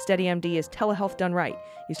 SteadyMD is telehealth done right.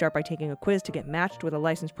 You start by taking a quiz to get matched with a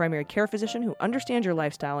licensed primary care physician who understands your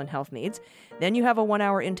lifestyle and health needs. Then you have a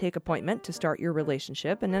 1-hour intake appointment to start your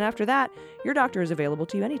relationship, and then after that, your doctor is available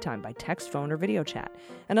to you anytime by text, phone, or video chat.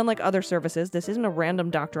 And unlike other services, this isn't a random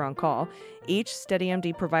doctor on call. Each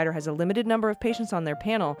SteadyMD provider has a limited number of patients on their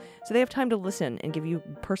panel, so they have time to listen and give you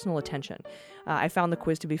personal attention. I found the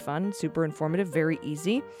quiz to be fun, super informative, very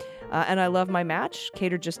easy, and I love my match,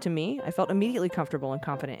 catered just to me. I felt immediately comfortable and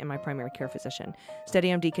confident in my primary care physician.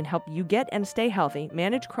 SteadyMD can help you get and stay healthy,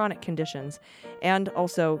 manage chronic conditions, and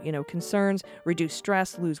also, concerns, reduce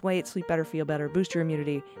stress, lose weight, sleep better, feel better, boost your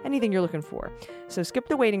immunity, anything you're looking for. So skip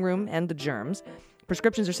the waiting room and the germs.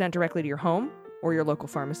 Prescriptions are sent directly to your home or your local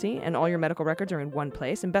pharmacy, and all your medical records are in one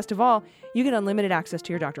place. And best of all, you get unlimited access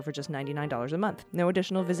to your doctor for just $99 a month. No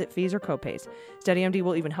additional visit fees or copays. SteadyMD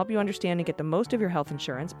will even help you understand and get the most of your health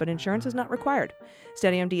insurance, but insurance is not required.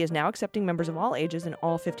 SteadyMD is now accepting members of all ages in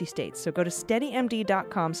all 50 states. So go to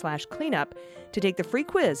steadymd.com/cleanup to take the free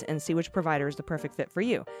quiz and see which provider is the perfect fit for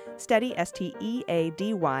you. Steady,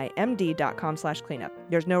 SteadyMD.com/cleanup.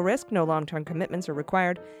 There's no risk, no long-term commitments are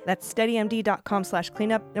required. That's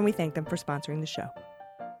steadymd.com/cleanup, and we thank them for sponsoring the show.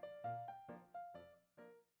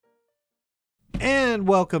 And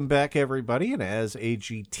welcome back, everybody. And as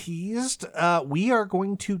AG teased, we are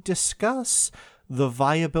going to discuss the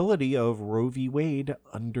viability of Roe v. Wade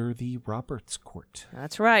under the Roberts Court.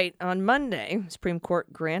 That's right. On Monday, Supreme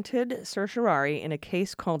Court granted certiorari in a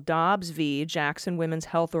case called Dobbs v. Jackson Women's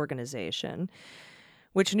Health Organization,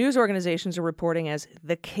 which news organizations are reporting as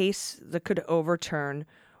the case that could overturn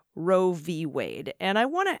Roe v. Wade. And I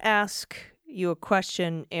want to ask you a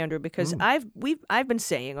question, Andrew, because I've been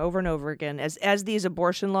saying over and over again, as these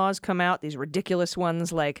abortion laws come out, these ridiculous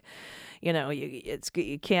ones like,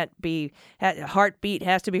 you can't be, heartbeat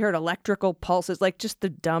has to be heard, electrical pulses, like just the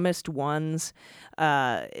dumbest ones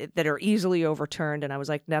that are easily overturned. And I was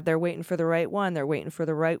like, now they're waiting for the right one. They're waiting for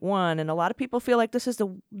the right one. And a lot of people feel like this is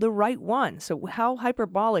the right one. So how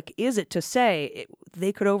hyperbolic is it to say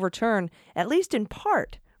they could overturn, at least in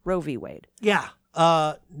part, Roe v. Wade? Yeah,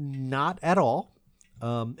 not at all.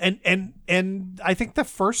 And I think the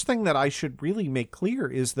first thing that I should really make clear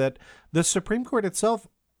is that the Supreme Court itself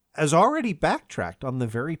has already backtracked on the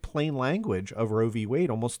very plain language of Roe v. Wade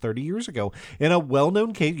almost 30 years ago in a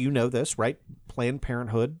well-known case. You know this, right? Planned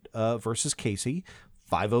Parenthood versus Casey,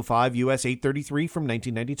 505 U.S. 833 from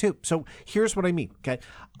 1992. So here's what I mean, okay?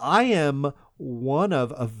 I am one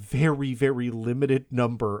of a very, very limited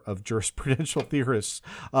number of jurisprudential theorists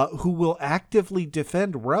who will actively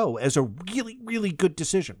defend Roe as a really, really good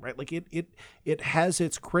decision, right? Like it has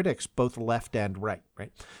its critics, both left and right?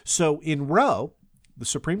 So in Roe, the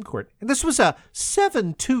Supreme Court, and this was a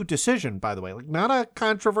 7-2 decision, by the way, like not a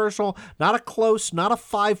controversial, not a close, not a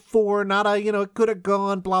 5-4, not a, it could have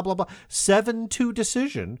gone, blah, blah, blah. 7-2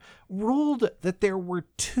 decision ruled that there were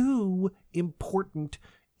two important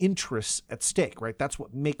interests at stake, right? That's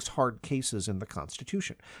what makes hard cases in the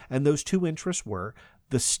Constitution. And those two interests were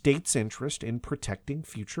the state's interest in protecting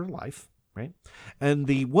future life, right? And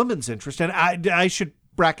the woman's interest. And I should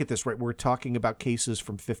bracket this, right? We're talking about cases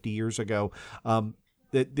from 50 years ago.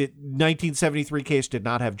 The 1973 case did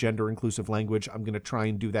not have gender-inclusive language. I'm going to try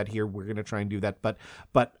and do that here. We're going to try and do that. But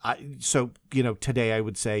today I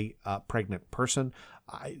would say pregnant person.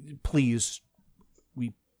 Please,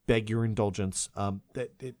 we beg your indulgence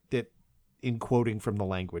that in quoting from the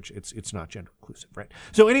language, it's not gender-inclusive, right?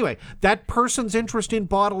 So anyway, that person's interest in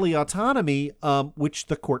bodily autonomy, which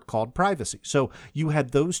the court called privacy. So you had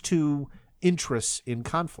those two interests in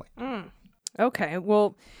conflict. Okay,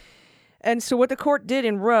 well... And so what the court did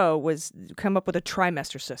in Roe was come up with a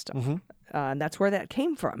trimester system. And that's where that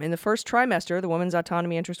came from. In the first trimester, the woman's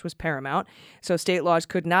autonomy interest was paramount. So state laws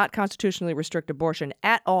could not constitutionally restrict abortion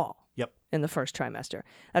at all in the first trimester.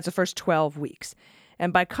 That's the first 12 weeks.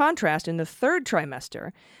 And by contrast, in the third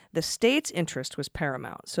trimester, the state's interest was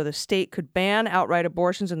paramount. So the state could ban outright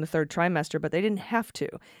abortions in the third trimester, but they didn't have to.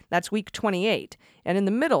 That's week 28. And in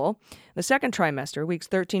the middle, the second trimester, weeks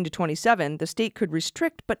 13 to 27, the state could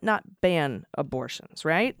restrict but not ban abortions,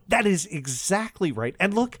 right? That is exactly right.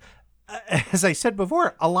 And look, as I said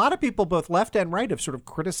before, a lot of people, both left and right, have sort of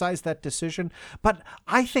criticized that decision. But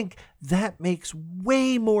I think that makes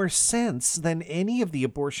way more sense than any of the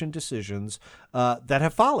abortion decisions that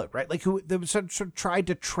have followed, right? Like they sort of tried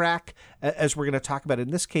to track, as we're going to talk about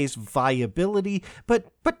in this case, viability.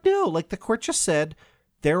 But no, like the court just said,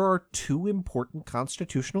 there are two important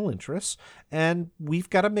constitutional interests, and we've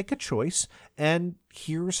got to make a choice. And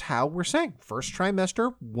here's how we're saying. First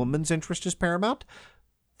trimester, woman's interest is paramount.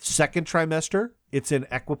 Second trimester, it's in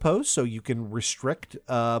equipoise, so you can restrict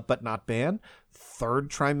but not ban. Third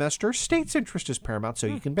trimester, state's interest is paramount, so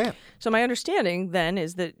you can ban. So my understanding then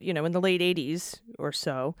is that, in the late 80s or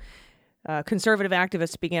so, conservative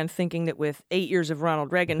activists began thinking that with 8 years of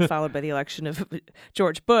Ronald Reagan, followed by the election of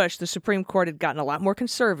George Bush, the Supreme Court had gotten a lot more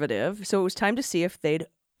conservative, so it was time to see if they'd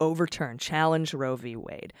challenge Roe v.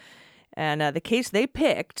 Wade. And the case they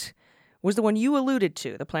picked was the one you alluded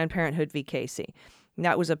to, the Planned Parenthood v. Casey.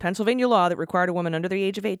 That was a Pennsylvania law that required a woman under the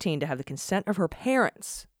age of 18 to have the consent of her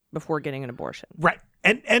parents before getting an abortion. Right.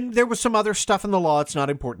 And there was some other stuff in the law. It's not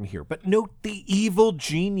important here. But note the evil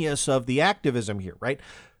genius of the activism here, right?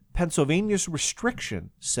 Pennsylvania's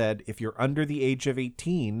restriction said if you're under the age of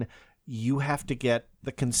 18, you have to get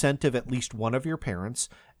the consent of at least one of your parents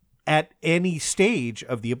at any stage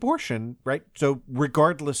of the abortion, right? So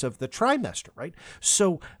regardless of the trimester, right?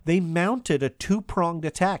 So they mounted a two-pronged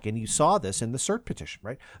attack, and you saw this in the cert petition,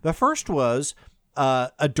 right? The first was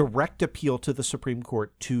a direct appeal to the Supreme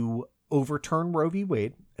Court to overturn Roe v.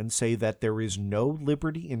 Wade and say that there is no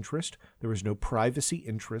liberty interest, there is no privacy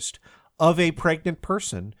interest of a pregnant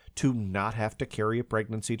person to not have to carry a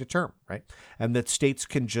pregnancy to term, right? And that states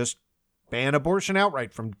can just ban abortion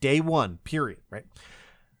outright from day one, period, right?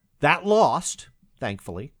 That lost,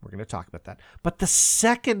 thankfully. We're going to talk about that. But the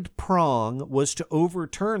second prong was to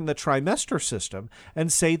overturn the trimester system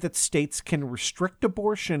and say that states can restrict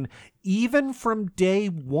abortion even from day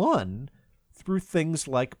one through things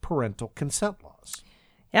like parental consent laws.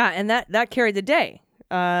 Yeah, and that carried the day.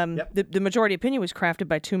 The majority opinion was crafted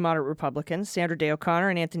by two moderate Republicans, Sandra Day O'Connor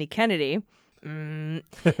and Anthony Kennedy. And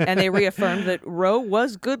they reaffirmed that Roe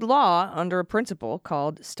was good law under a principle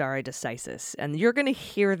called stare decisis. And you're going to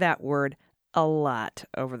hear that word a lot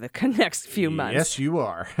over the next few months. Yes, you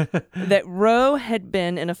are. That Roe had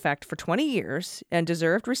been in effect for 20 years and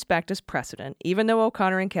deserved respect as precedent, even though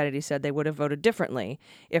O'Connor and Kennedy said they would have voted differently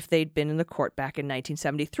if they'd been in the court back in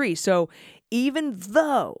 1973. So even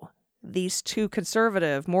though these two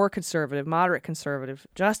more conservative, moderate conservative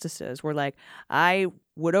justices were like, I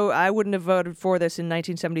wouldn't have voted for this in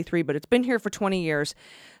 1973, but it's been here for 20 years.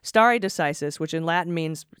 Stare decisis, which in Latin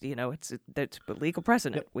means, it's legal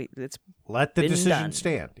precedent. Yep. It's let the decision done.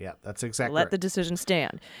 Stand. Yeah, that's exactly Let right. the decision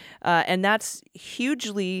stand. And that's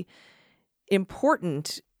hugely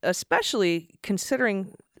important, especially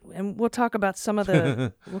considering, and we'll talk about some of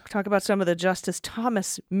the Justice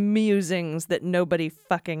Thomas musings that nobody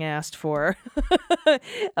fucking asked for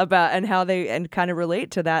about, and how they kind of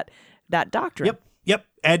relate to that doctrine. Yep.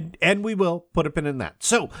 And we will put a pin in that.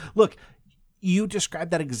 So, look, you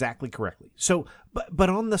described that exactly correctly. So,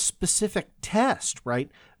 but on the specific test,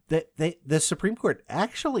 right, the Supreme Court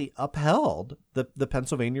actually upheld the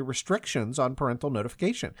Pennsylvania restrictions on parental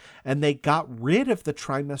notification, and they got rid of the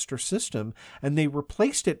trimester system, and they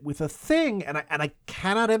replaced it with a thing, and I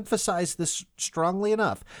cannot emphasize this strongly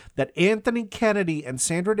enough, that Anthony Kennedy and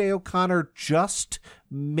Sandra Day O'Connor just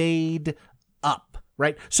made up.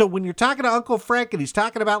 right? So when you're talking to Uncle Frank and he's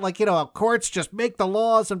talking about like, how courts just make the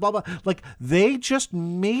laws and blah, blah, like they just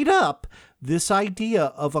made up this idea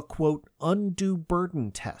of a, quote, undue burden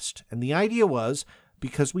test. And the idea was,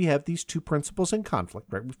 because we have these two principles in conflict,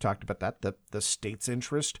 right? We've talked about that, the state's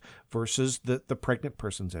interest versus the pregnant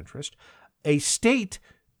person's interest. A state,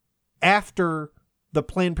 after the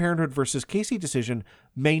Planned Parenthood versus Casey decision,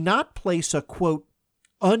 may not place a, quote,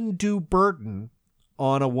 undue burden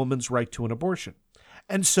on a woman's right to an abortion.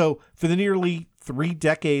 And so for the nearly 3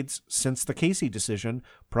 decades since the Casey decision,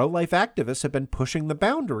 pro-life activists have been pushing the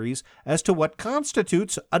boundaries as to what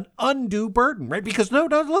constitutes an undue burden, right? Because no, it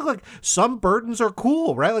doesn't look like some burdens are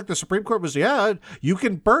cool, right? Like the Supreme Court was, you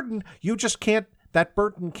can burden, you just can't, that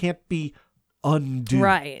burden can't be undue.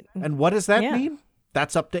 Right. And what does that mean?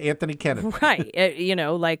 That's up to Anthony Kennedy. Right.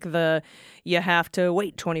 Like you have to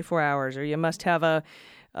wait 24 hours, or you must have an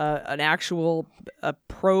actual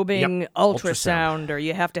probing ultrasound, or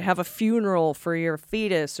you have to have a funeral for your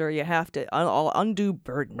fetus, or you have to all undue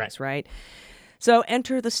burdens, right? So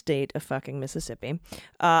enter the state of fucking Mississippi.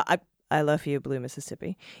 I love you, Blue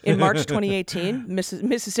Mississippi. In March 2018,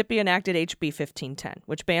 Mississippi enacted HB 1510,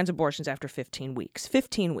 which bans abortions after 15 weeks.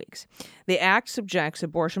 15 weeks. The act subjects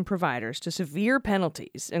abortion providers to severe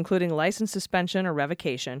penalties, including license suspension or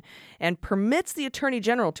revocation, and permits the Attorney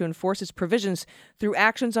General to enforce its provisions through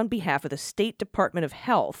actions on behalf of the State Department of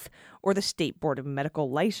Health or the State Board of Medical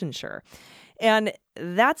Licensure. And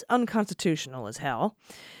that's unconstitutional as hell.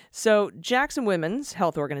 So Jackson Women's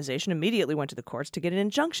Health Organization immediately went to the courts to get an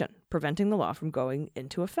injunction preventing the law from going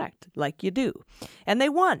into effect, like you do. And they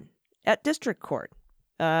won at district court.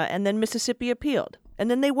 And then Mississippi appealed.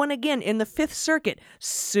 And then they won again in the Fifth Circuit.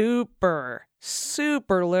 Super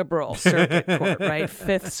liberal circuit court, right?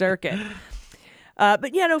 Fifth Circuit.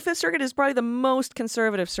 But Fifth Circuit is probably the most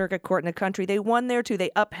conservative circuit court in the country. They won there too.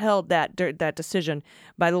 They upheld that decision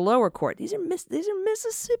by the lower court. These are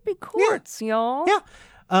Mississippi courts, y'all. Yeah.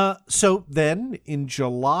 So then, in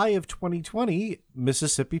July of 2020,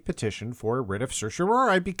 Mississippi petitioned for a writ of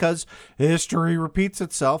certiorari because history repeats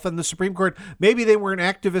itself, and the Supreme Court, maybe they weren't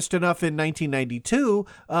activist enough in 1992,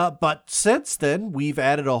 but since then, we've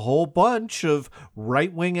added a whole bunch of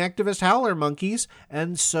right-wing activist howler monkeys,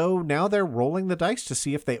 and so now they're rolling the dice to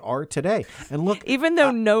see if they are today. And look, even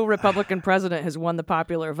though no Republican president has won the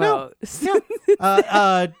popular vote.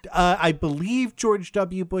 I believe George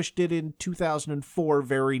W. Bush did in 2004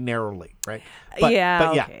 very narrowly, right? But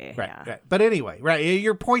But anyway, right,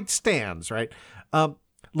 your point stands, right?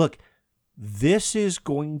 Look, this is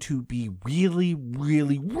going to be really,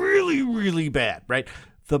 really, really, really bad, right?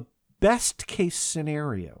 The best case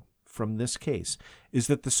scenario from this case is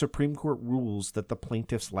that the Supreme Court rules that the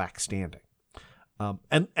plaintiffs lack standing.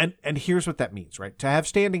 And here's what that means, right? To have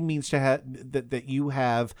standing means to have that you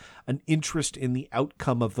have an interest in the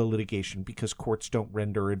outcome of the litigation because courts don't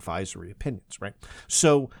render advisory opinions, right?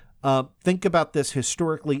 So think about this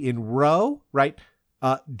historically in Roe, right?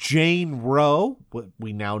 Jane Roe, what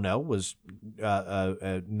we now know was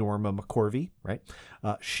Norma McCorvey, right?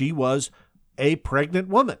 She was a pregnant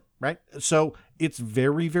woman, right? So it's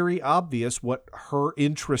very, very obvious what her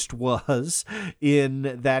interest was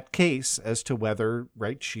in that case as to whether,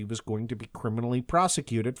 right, she was going to be criminally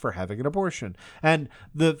prosecuted for having an abortion. And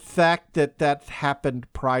the fact that that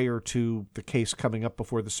happened prior to the case coming up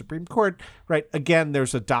before the Supreme Court, right, again,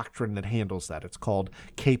 there's a doctrine that handles that. It's called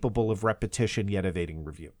capable of repetition yet evading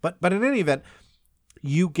review. But in any event,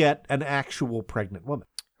 you get an actual pregnant woman.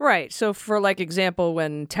 Right. So for example,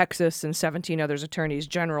 when Texas and 17 others attorneys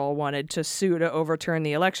general wanted to sue to overturn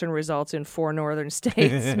the election results in 4 northern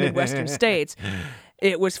states, Midwestern states,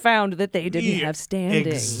 it was found that they didn't have standing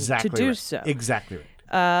to do so. Exactly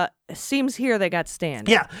right. Seems here they got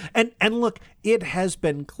standing. Yeah. And look, it has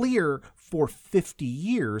been clear for 50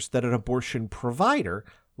 years that an abortion provider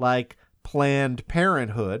like Planned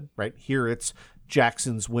Parenthood, right, here it's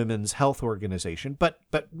Jackson's Women's Health Organization, but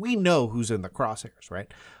we know who's in the crosshairs,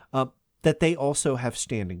 right? That they also have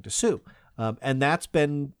standing to sue. And that's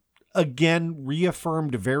been, again,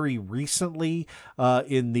 reaffirmed very recently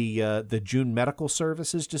in the June Medical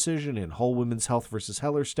Services decision in Whole Women's Health versus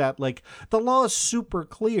Hellerstedt. Like, the law is super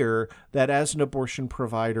clear that as an abortion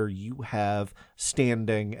provider, you have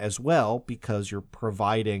standing as well because you're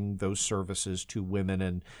providing those services to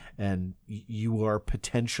women and you are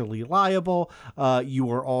potentially liable.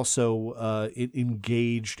 You are also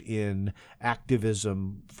engaged in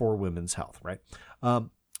activism for women's health, right?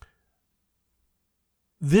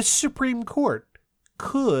 This Supreme Court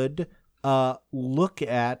could look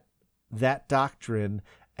at that doctrine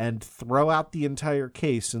and throw out the entire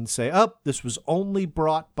case and say, this was only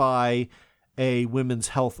brought by a women's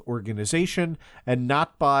health organization and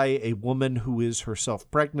not by a woman who is herself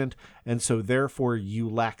pregnant, and so therefore you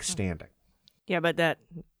lack standing. Yeah, but that...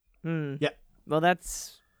 Yeah. Well,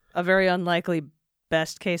 that's a very unlikely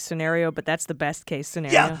best case scenario, but that's the best case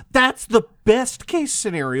scenario. Yeah, that's the best case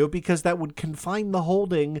scenario because that would confine the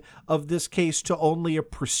holding of this case to only a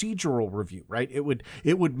procedural review, right? It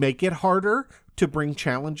would make it harder to bring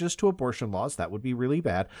challenges to abortion laws. That would be really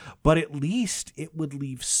bad. But at least it would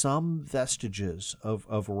leave some vestiges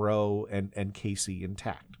of Roe and Casey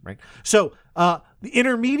intact, right? So the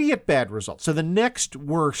intermediate bad result. So the next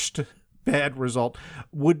worst bad result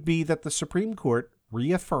would be that the Supreme Court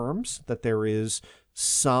reaffirms that there is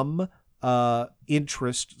some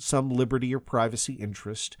interest, some liberty or privacy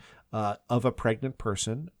interest of a pregnant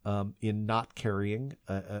person in not carrying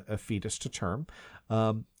a fetus to term.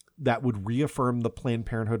 That would reaffirm the Planned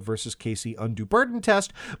Parenthood versus Casey undue burden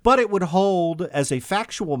test, but it would hold as a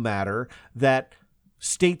factual matter that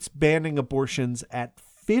states banning abortions at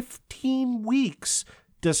 15 weeks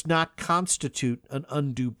does not constitute an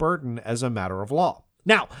undue burden as a matter of law.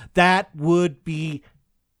 Now, that would be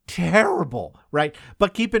terrible, right?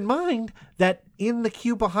 But keep in mind that in the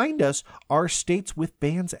queue behind us are states with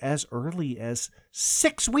bans as early as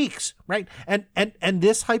 6 weeks, right? And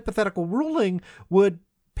this hypothetical ruling would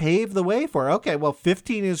pave the way for, okay, well,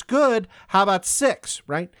 15 is good. How about 6,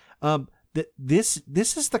 right? This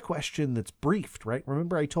is the question that's briefed, right?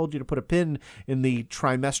 Remember I told you to put a pin in the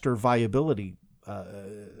trimester viability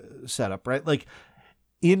setup, right? Like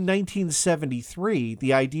in 1973,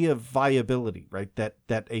 the idea of viability, right?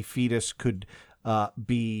 That a fetus could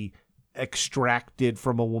be extracted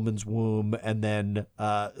from a woman's womb and then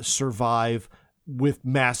survive with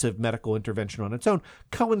massive medical intervention on its own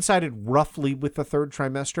coincided roughly with the third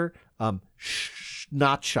trimester.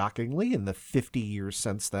 Not shockingly, in the 50 years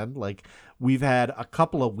since then, like we've had a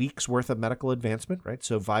couple of weeks worth of medical advancement, right?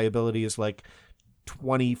 So viability is like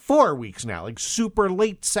 24 weeks now, like super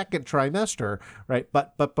late second trimester, right?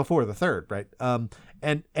 But before the third, right?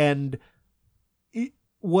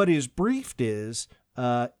 What is briefed is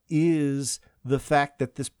the fact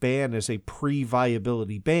that this ban is a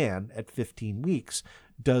pre-viability ban at 15 weeks.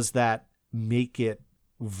 Does that make it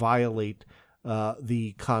violate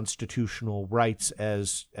the constitutional rights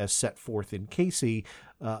as set forth in Casey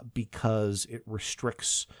because it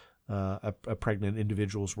restricts a pregnant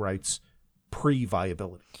individual's rights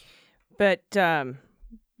pre-viability? But well,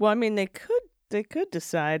 I mean, they could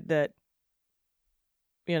decide that,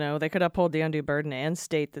 you know, they could uphold the undue burden and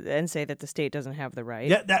say that the state doesn't have the right.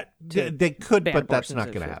 Yeah, they could, but that's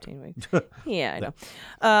not going to happen. Yeah, I know.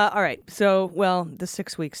 All right. So, well, the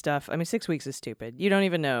 6 week stuff. I mean, 6 weeks is stupid. You don't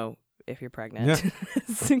even know if you're pregnant. Yeah.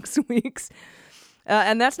 6 weeks,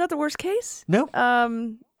 and that's not the worst case. No. I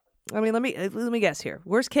mean, let me guess here.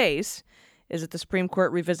 Worst case is that the Supreme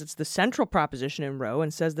Court revisits the central proposition in Roe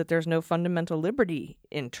and says that there's no fundamental liberty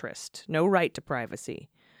interest, no right to privacy,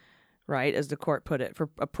 right, as the court put it, for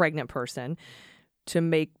a pregnant person to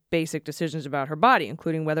make basic decisions about her body,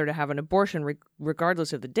 including whether to have an abortion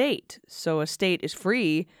regardless of the date. So a state is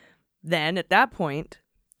free then, at that point,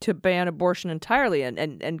 to ban abortion entirely.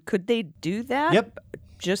 And could they do that? Yep.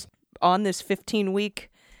 Just on this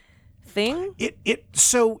 15-week thing?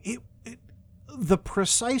 The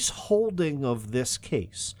precise holding of this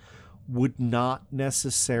case would not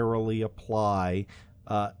necessarily apply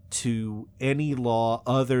to any law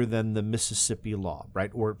other than the Mississippi law, right?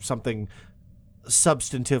 Or something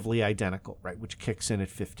substantively identical, right? Which kicks in at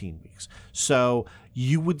 15 weeks. So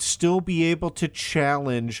you would still be able to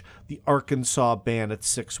challenge the Arkansas ban at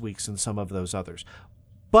 6 weeks and some of those others.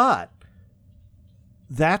 But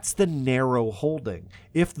that's the narrow holding.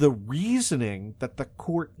 If the reasoning that the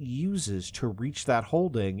court uses to reach that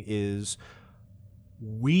holding is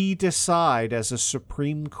we decide as a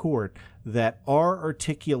Supreme Court that our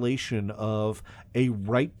articulation of a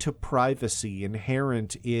right to privacy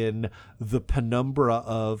inherent in the penumbra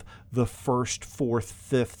of the First, Fourth,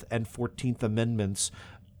 Fifth, and 14th Amendments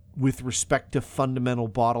with respect to fundamental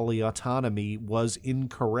bodily autonomy was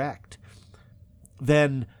incorrect,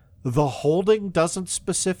 then the holding doesn't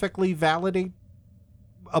specifically validate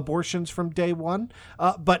abortions from day one,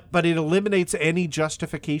 but it eliminates any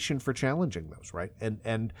justification for challenging those, right?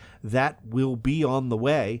 And that will be on the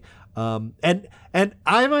way. And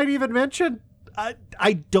I might even mention,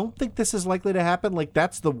 I don't think this is likely to happen. Like,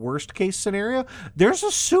 that's the worst case scenario. There's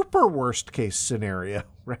a super worst case scenario,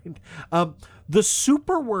 right? The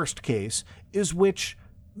super worst case is which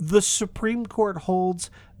the Supreme Court holds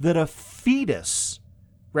that a fetus,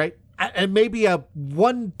 right, and maybe a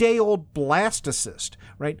 1-day-old blastocyst,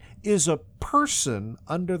 right, is a person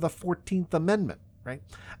under the 14th Amendment, right?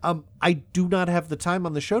 I do not have the time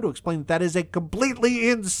on the show to explain that is a completely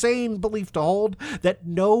insane belief to hold, that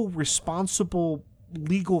no responsible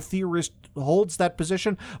legal theorist holds that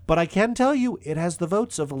position, but I can tell you it has the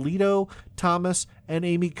votes of Alito, Thomas, and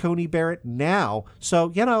Amy Coney Barrett now. So,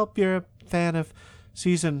 if you're a fan of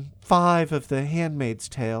season 5 of The Handmaid's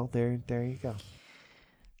Tale, there you go.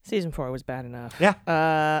 Season 4 was bad enough. Yeah.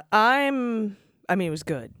 It was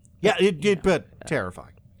good. Yeah, but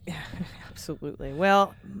terrifying. Absolutely.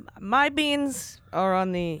 Well, my beans are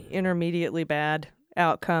on the intermediately bad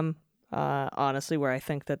outcome, honestly, where I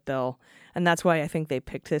think that and that's why I think they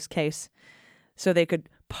picked this case, so they could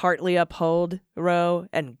partly uphold Roe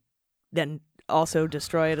and then also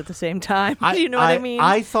destroy it at the same time. Do you know what I mean?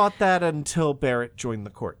 I thought that until Barrett joined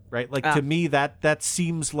the court, right? Like, to me, that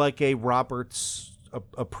seems like a Roberts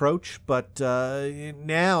approach, but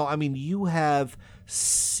now, you have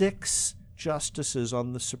 6 justices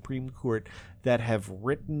on the Supreme Court that have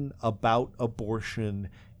written about abortion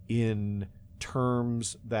in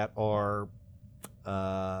terms that are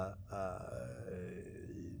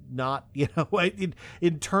not,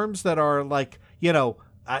 in terms that are like,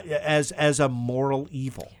 as a moral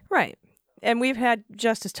evil. Right. And we've had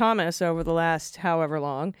Justice Thomas over the last however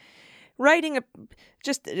long writing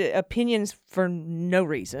just opinions for no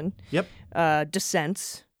reason. Yep.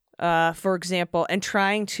 Dissents, for example, and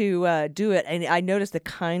trying to do it. And I noticed the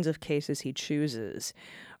kinds of cases he chooses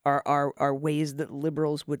are ways that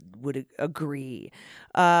liberals would agree,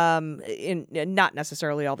 in not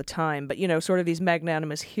necessarily all the time, but sort of these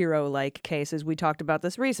magnanimous hero-like cases. We talked about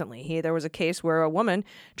this recently. There was a case where a woman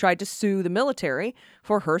tried to sue the military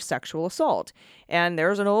for her sexual assault, and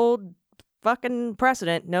there's an old fucking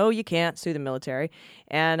precedent. No, you can't sue the military,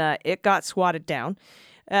 and it got swatted down.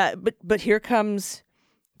 But here comes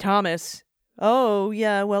Thomas. Oh,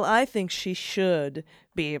 yeah, well, I think she should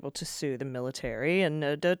be able to sue the military and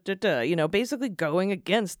basically going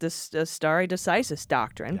against this stare decisis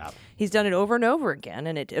doctrine. Yeah. He's done it over and over again,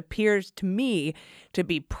 and it appears to me to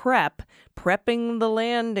be prepping the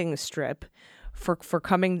landing strip for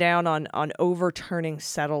coming down on overturning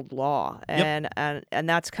settled law. And Yep. and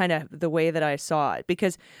that's kind of the way that I saw it,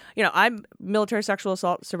 because I'm military sexual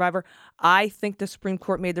assault survivor. I think the Supreme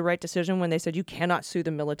Court made the right decision when they said you cannot sue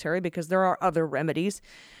the military because there are other remedies.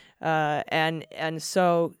 And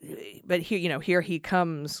so, but here he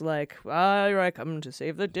comes like, I come to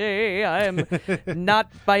save the day. I am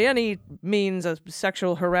not by any means a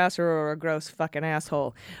sexual harasser or a gross fucking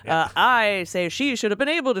asshole. Yeah. I say she should have been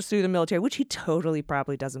able to sue the military, which he totally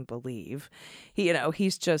probably doesn't believe.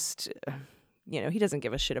 He's just, he doesn't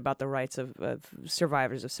give a shit about the rights of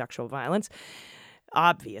survivors of sexual violence.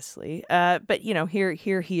 Obviously. But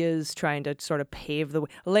here he is trying to sort of pave the way,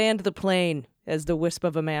 land the plane, as the wisp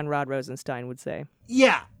of a man Rod Rosenstein would say.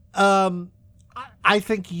 Yeah. I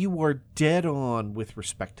think you are dead on with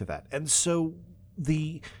respect to that. And so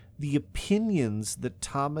the opinions that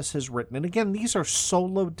Thomas has written, and again, these are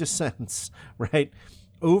solo dissents, right?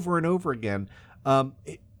 Over and over again,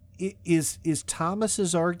 is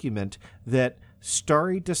Thomas's argument that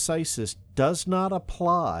stare decisis does not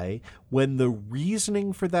apply when the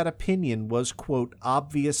reasoning for that opinion was, quote,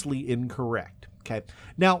 obviously incorrect. Okay.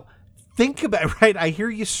 Now, think about, right? I hear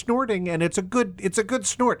you snorting, and it's a good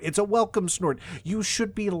snort. It's a welcome snort. You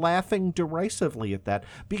should be laughing derisively at that,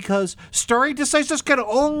 because stare decisis can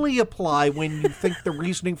only apply when you think the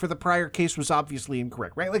reasoning for the prior case was obviously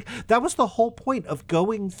incorrect, right? Like, that was the whole point of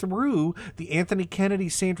going through the Anthony Kennedy,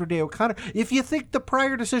 Sandra Day O'Connor. If you think the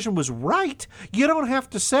prior decision was right, you don't have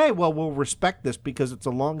to say, well, we'll respect this because it's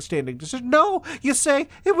a long-standing decision. No, you say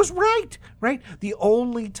it was right? The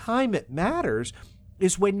only time it matters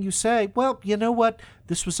is when you say, well, you know what,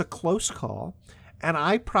 this was a close call, and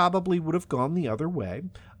I probably would have gone the other way,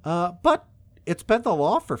 but it's been the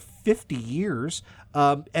law for 50 years,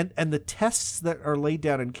 and the tests that are laid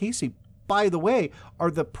down in Casey, by the way, are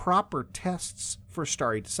the proper tests for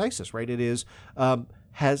stare decisis, right? It is,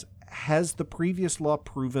 has the previous law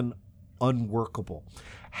proven unworkable?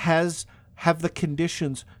 Have the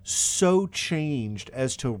conditions so changed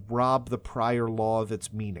as to rob the prior law of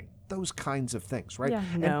its meaning? Those kinds of things, right? Yeah,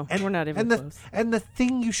 no, we're not even close. And the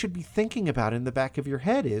thing you should be thinking about in the back of your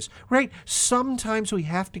head is, right, sometimes we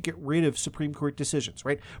have to get rid of Supreme Court decisions,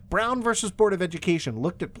 right? Brown versus Board of Education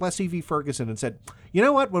looked at Plessy v. Ferguson and said, you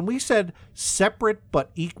know what, when we said separate but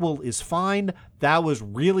equal is fine, that was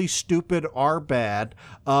really stupid, our bad.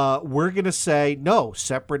 We're going to say, no,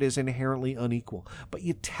 separate is inherently unequal. But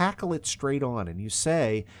you tackle it straight on and you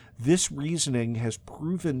say, this reasoning has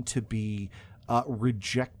proven to be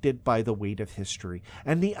rejected by the weight of history.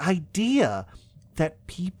 And the idea that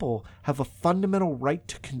people have a fundamental right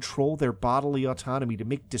to control their bodily autonomy, to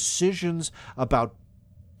make decisions about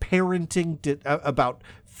parenting, about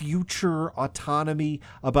future autonomy,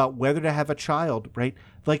 about whether to have a child, right?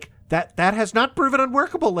 Like that has not proven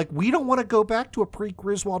unworkable. Like, we don't want to go back to a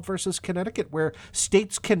pre-Griswold versus Connecticut where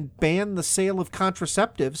states can ban the sale of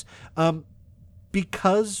contraceptives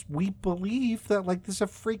because we believe that, like, this is a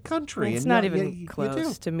free country. It's not even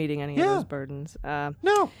close to meeting any of those burdens.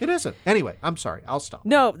 No, it isn't. Anyway, I'm sorry. I'll stop.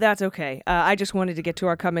 No, that's okay. I just wanted to get to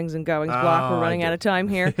our comings and goings block. We're running out of time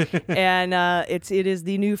here. And it is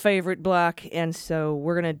the new favorite block, and so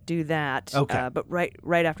we're going to do that. Okay. But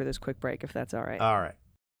right after this quick break, if that's all right. All right.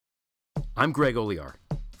 I'm Greg Olear.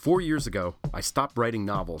 4 years ago, I stopped writing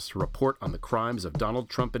novels to report on the crimes of Donald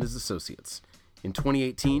Trump and his associates. In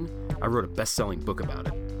 2018, I wrote a best-selling book about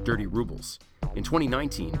it, Dirty Rubles. In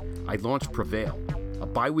 2019, I launched Prevail, a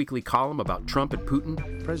bi-weekly column about Trump and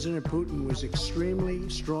Putin. President Putin was extremely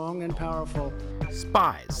strong and powerful.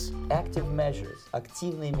 Spies. Active measures,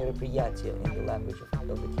 активные мероприятия in the language of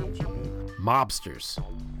the KGB. Mobsters.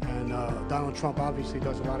 And Donald Trump obviously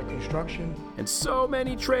does a lot of construction. And so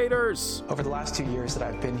many traitors. Over the last 2 years that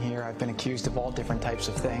I've been here, I've been accused of all different types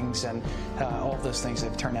of things, and all of those things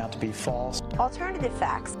have turned out to be false. Alternative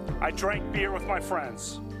facts. I drank beer with my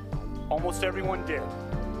friends. Almost everyone did.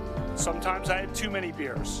 Sometimes I had too many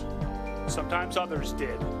beers. Sometimes others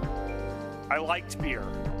did. I liked beer.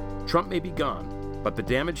 Trump may be gone, but the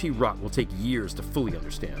damage he wrought will take years to fully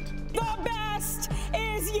understand. The best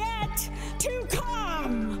is yet to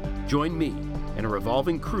come! Join me and a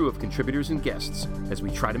revolving crew of contributors and guests as we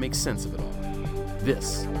try to make sense of it all.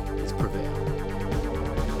 This is Prevail.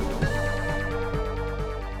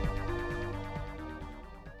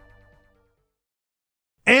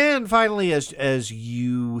 And finally, as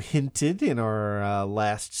you hinted in our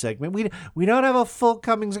last segment, we don't have a full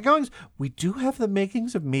comings and goings. We do have the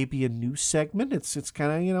makings of maybe a new segment. It's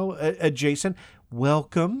kind of, adjacent.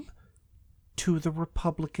 Welcome to the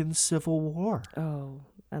Republican Civil War. Oh,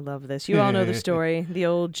 I love this. You all know the story. The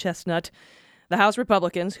old chestnut. The House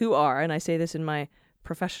Republicans, who are, and I say this in my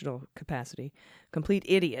professional capacity, complete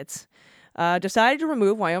idiots, decided to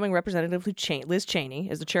remove Wyoming Representative Liz Cheney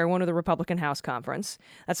as the chairwoman of the Republican House Conference.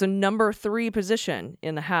 That's the number 3 position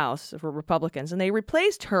in the House for Republicans. And they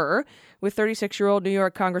replaced her with 36-year-old New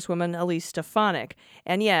York Congresswoman Elise Stefanik.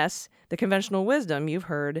 And yes, the conventional wisdom you've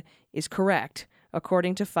heard is correct.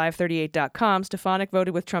 According to 538.com, Stefanik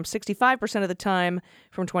voted with Trump 65% of the time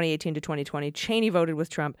from 2018 to 2020. Cheney voted with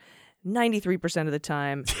Trump 93% of the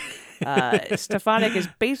time. Stefanik is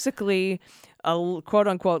basically a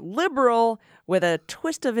quote-unquote liberal with a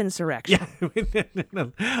twist of insurrection. Yeah,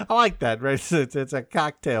 I like that, right? It's a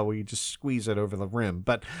cocktail where you just squeeze it over the rim.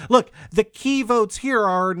 But look, the key votes here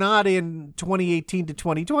are not in 2018 to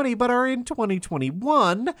 2020, but are in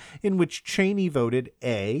 2021, in which Cheney voted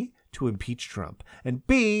A, to impeach Trump, and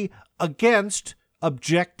B, against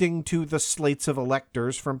objecting to the slates of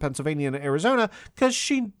electors from Pennsylvania and Arizona because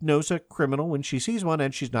she knows a criminal when she sees one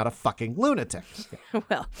and she's not a fucking lunatic.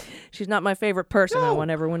 Well, she's not my favorite person. I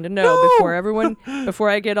want everyone to know before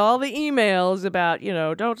I get all the emails about,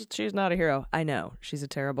 she's not a hero. I know she's a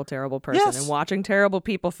terrible, terrible person. Yes. And watching terrible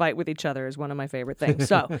people fight with each other is one of my favorite things.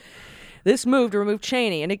 So this move to remove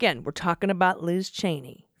Cheney, and again, we're talking about Liz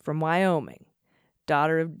Cheney from Wyoming,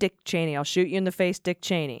 daughter of Dick Cheney. I'll shoot you in the face, Dick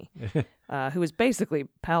Cheney. Who was basically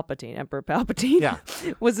Palpatine, Emperor Palpatine, yeah.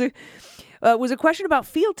 was a question about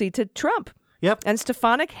fealty to Trump. Yep. And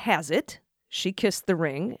Stefanik has it. She kissed the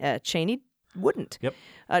ring. Cheney wouldn't.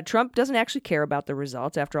 Yep. Trump doesn't actually care about the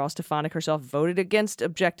results. After all, Stefanik herself voted against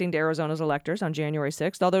objecting to Arizona's electors on January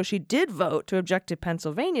 6th, although she did vote to object to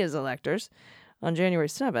Pennsylvania's electors on January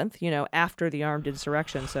 7th, after the armed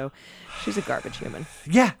insurrection. So she's a garbage human.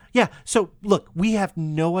 Yeah. So look, we have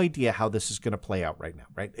no idea how this is going to play out right now,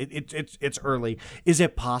 right? It's early. Is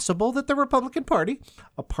it possible that the Republican Party,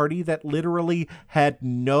 a party that literally had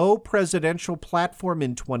no presidential platform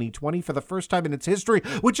in 2020 for the first time in its history,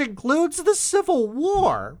 which includes the Civil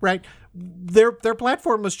War, right? Their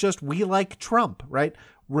platform was just, we like Trump, right?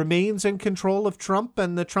 Remains in control of Trump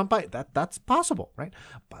and the Trump, that's possible, right?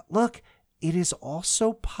 But look, it is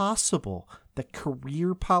also possible that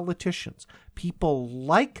career politicians, people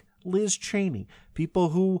like Liz Cheney, people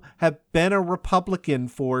who have been a Republican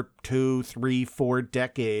for 2, 3, 4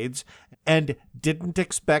 decades and didn't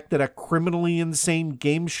expect that a criminally insane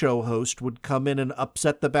game show host would come in and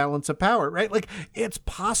upset the balance of power, right? Like, it's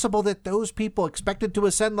possible that those people expected to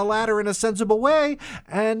ascend the ladder in a sensible way,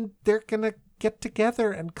 and they're going to get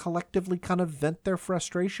together and collectively kind of vent their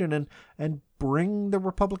frustration and bring the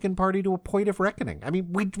Republican Party to a point of reckoning. I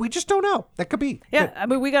mean, we just don't know. That could be. Yeah, I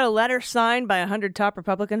mean, we got a letter signed by 100 top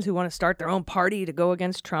Republicans who want to start their own party to go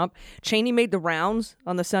against Trump. Cheney made the rounds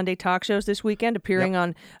on the Sunday talk shows this weekend, appearing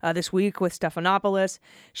on This Week with Stephanopoulos.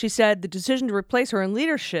 She said the decision to replace her in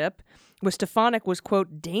leadership with Stefanik was,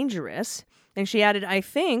 quote, dangerous. And she added, I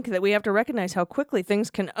think that we have to recognize how quickly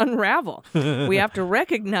things can unravel. We have to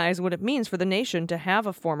recognize what it means for the nation to have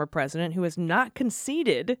a former president who has not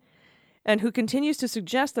conceded and who continues to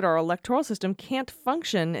suggest that our electoral system can't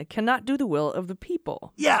function, cannot do the will of the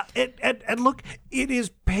people. Yeah, and look, it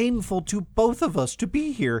is painful to both of us to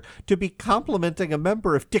be here, to be complimenting a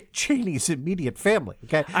member of Dick Cheney's immediate family,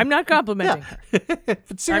 okay? I'm not complimenting her.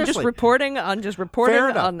 But seriously. I'm just reporting on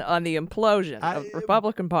the implosion of the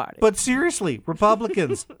Republican Party. But seriously,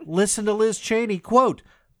 Republicans, listen to Liz Cheney, quote,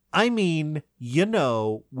 I mean,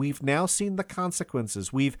 we've now seen the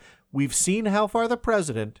consequences. We've seen how far the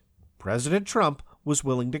President Trump was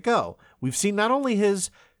willing to go. We've seen not only his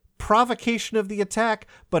provocation of the attack,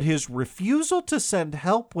 but his refusal to send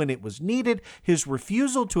help when it was needed, his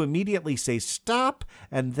refusal to immediately say stop,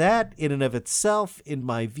 and that, in and of itself, in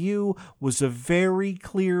my view, was a very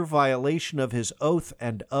clear violation of his oath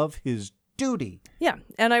and of his duty. Yeah,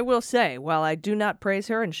 and I will say, while I do not praise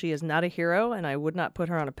her, and she is not a hero, and I would not put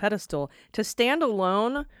her on a pedestal, to stand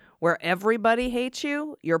alone where everybody hates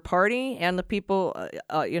you, your party and the people,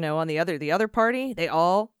 on the other party, they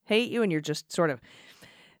all hate you, and you're just sort of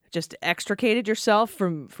just extricated yourself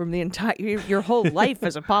from the entire your whole life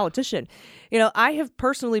as a politician. I have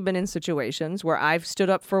personally been in situations where I've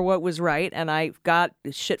stood up for what was right, and I got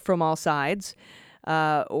shit from all sides,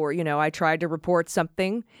 or I tried to report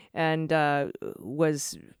something and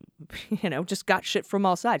was, just got shit from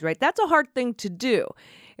all sides. Right? That's a hard thing to do.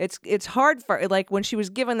 It's hard for, like, when she was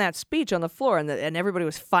given that speech on the floor and everybody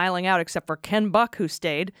was filing out except for Ken Buck, who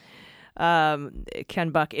stayed. Ken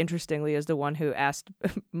Buck, interestingly, is the one who asked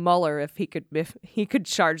Mueller if he could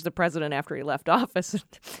charge the president after he left office.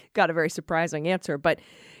 Got a very surprising answer, but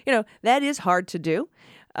that is hard to do.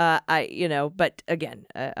 But again,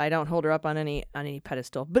 I don't hold her up on any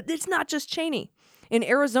pedestal. But it's not just Cheney. In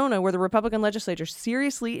Arizona, where the Republican legislature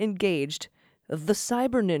seriously engaged the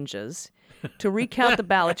cyber ninjas to recount the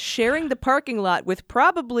ballots, sharing the parking lot with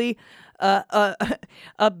probably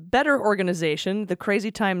a better organization, the Crazy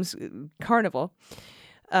Times Carnival.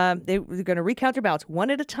 They're going to recount their ballots one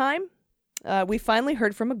at a time. We finally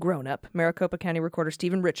heard from a grown-up, Maricopa County Recorder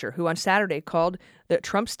Stephen Richer, who on Saturday called the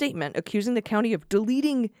Trump statement accusing the county of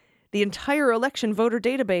deleting the entire election voter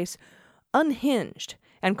database unhinged,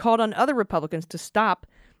 and called on other Republicans to stop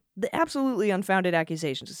the absolutely unfounded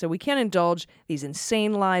accusations. So we can't indulge these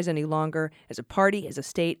insane lies any longer as a party, as a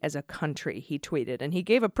state, as a country, he tweeted. And he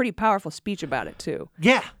gave a pretty powerful speech about it, too.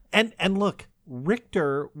 Yeah. And look,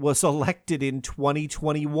 Richter was elected in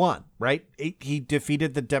 2021, right? He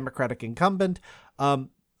defeated the Democratic incumbent.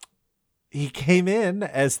 He came in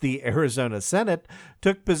as the Arizona Senate,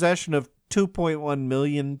 took possession of 2.1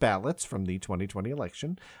 million ballots from the 2020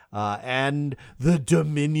 election, and the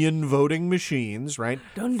Dominion voting machines, right?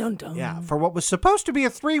 Dun, dun, dun. Yeah, for what was supposed to be a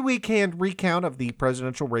 3-week hand recount of the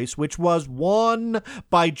presidential race, which was won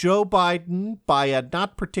by Joe Biden by a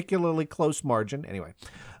not particularly close margin. Anyway,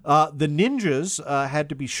 the ninjas had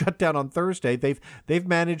to be shut down on Thursday. They've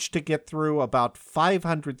managed to get through about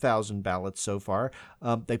 500,000 ballots so far.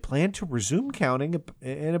 They plan to resume counting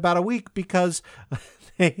in about a week because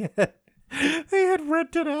they had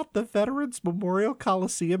rented out the Veterans Memorial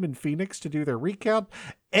Coliseum in Phoenix to do their recount,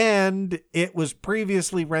 and it was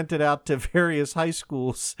previously rented out to various high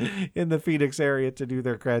schools in the Phoenix area to do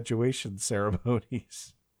their graduation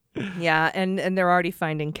ceremonies. Yeah, and they're already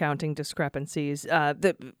finding counting discrepancies.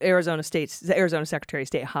 The Arizona Secretary of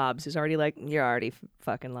State Hobbs is already like, you're already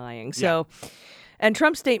fucking lying. So, and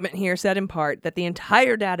Trump's statement here said in part that the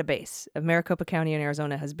entire database of Maricopa County in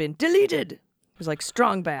Arizona has been deleted. It was like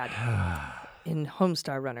strong bad in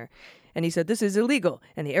Homestar Runner. And he said this is illegal,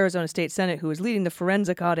 and the Arizona State Senate, who is leading the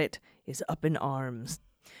forensic audit, is up in arms.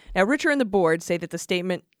 Now, Richer and the board say that the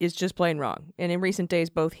statement is just plain wrong. And in recent days,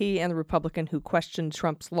 both he and the Republican who questioned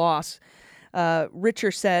Trump's loss,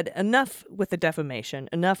 Richer said, enough with the defamation,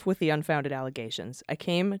 enough with the unfounded allegations. I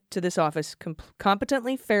came to this office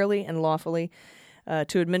competently, fairly, and lawfully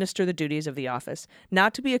to administer the duties of the office,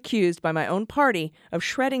 not to be accused by my own party of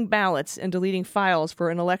shredding ballots and deleting files for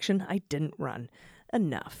an election I didn't run.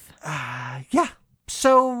 Enough. Yeah.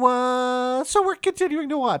 So we're continuing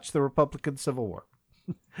to watch the Republican Civil War.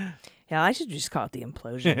 Yeah, I should just call it the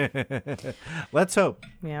implosion. Let's hope.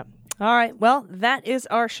 Yeah. All right. Well, that is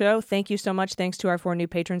our show. Thank you so much. Thanks to our 4 new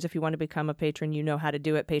patrons. If you want to become a patron, you know how to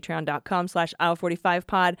do it.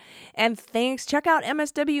 Patreon.com/Aisle45pod. And thanks. Check out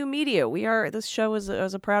MSW Media. This show is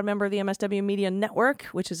a proud member of the MSW Media Network,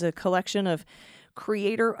 which is a collection of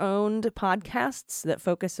creator-owned podcasts that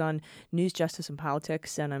focus on news, justice, and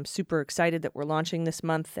politics. And I'm super excited that we're launching this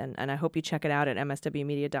month, and I hope you check it out at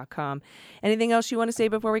mswmedia.com. Anything else you want to say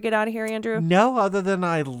before we get out of here, Andrew? No, other than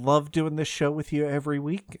I love doing this show with you every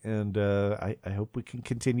week, and I hope we can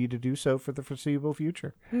continue to do so for the foreseeable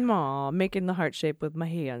future. Aw, making the heart shape with my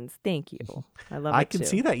hands. Thank you. I love it, I can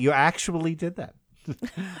see that. You actually did that.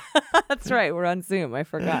 That's right. We're on Zoom. I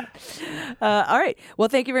forgot. All right. Well,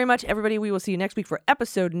 thank you very much, everybody. We will see you next week for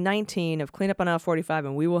episode 19 of Cleanup on Aisle 45,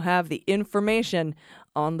 and we will have the information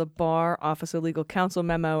on the Bar Office of Legal Counsel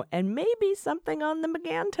memo and maybe something on the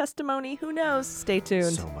McGahn testimony. Who knows? Stay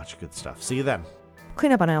tuned. So much good stuff. See you then.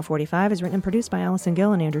 Cleanup on Aisle 45 is written and produced by Allison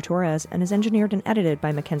Gill and Andrew Torres and is engineered and edited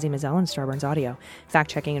by Mackenzie Mazzell and Starburns Audio.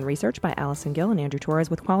 Fact-checking and research by Allison Gill and Andrew Torres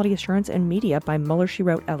with quality assurance and media by Muller She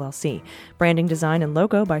Wrote, LLC. Branding, design, and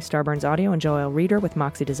logo by Starburns Audio and Joel Reeder with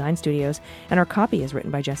Moxie Design Studios. And our copy is written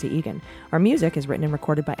by Jesse Egan. Our music is written and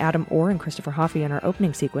recorded by Adam Orr and Christopher Hoffey, and our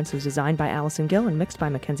opening sequence was designed by Allison Gill and mixed by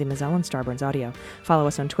Mackenzie Mazzell and Starburns Audio. Follow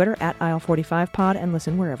us on Twitter at Aisle45pod and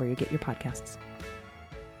listen wherever you get your podcasts.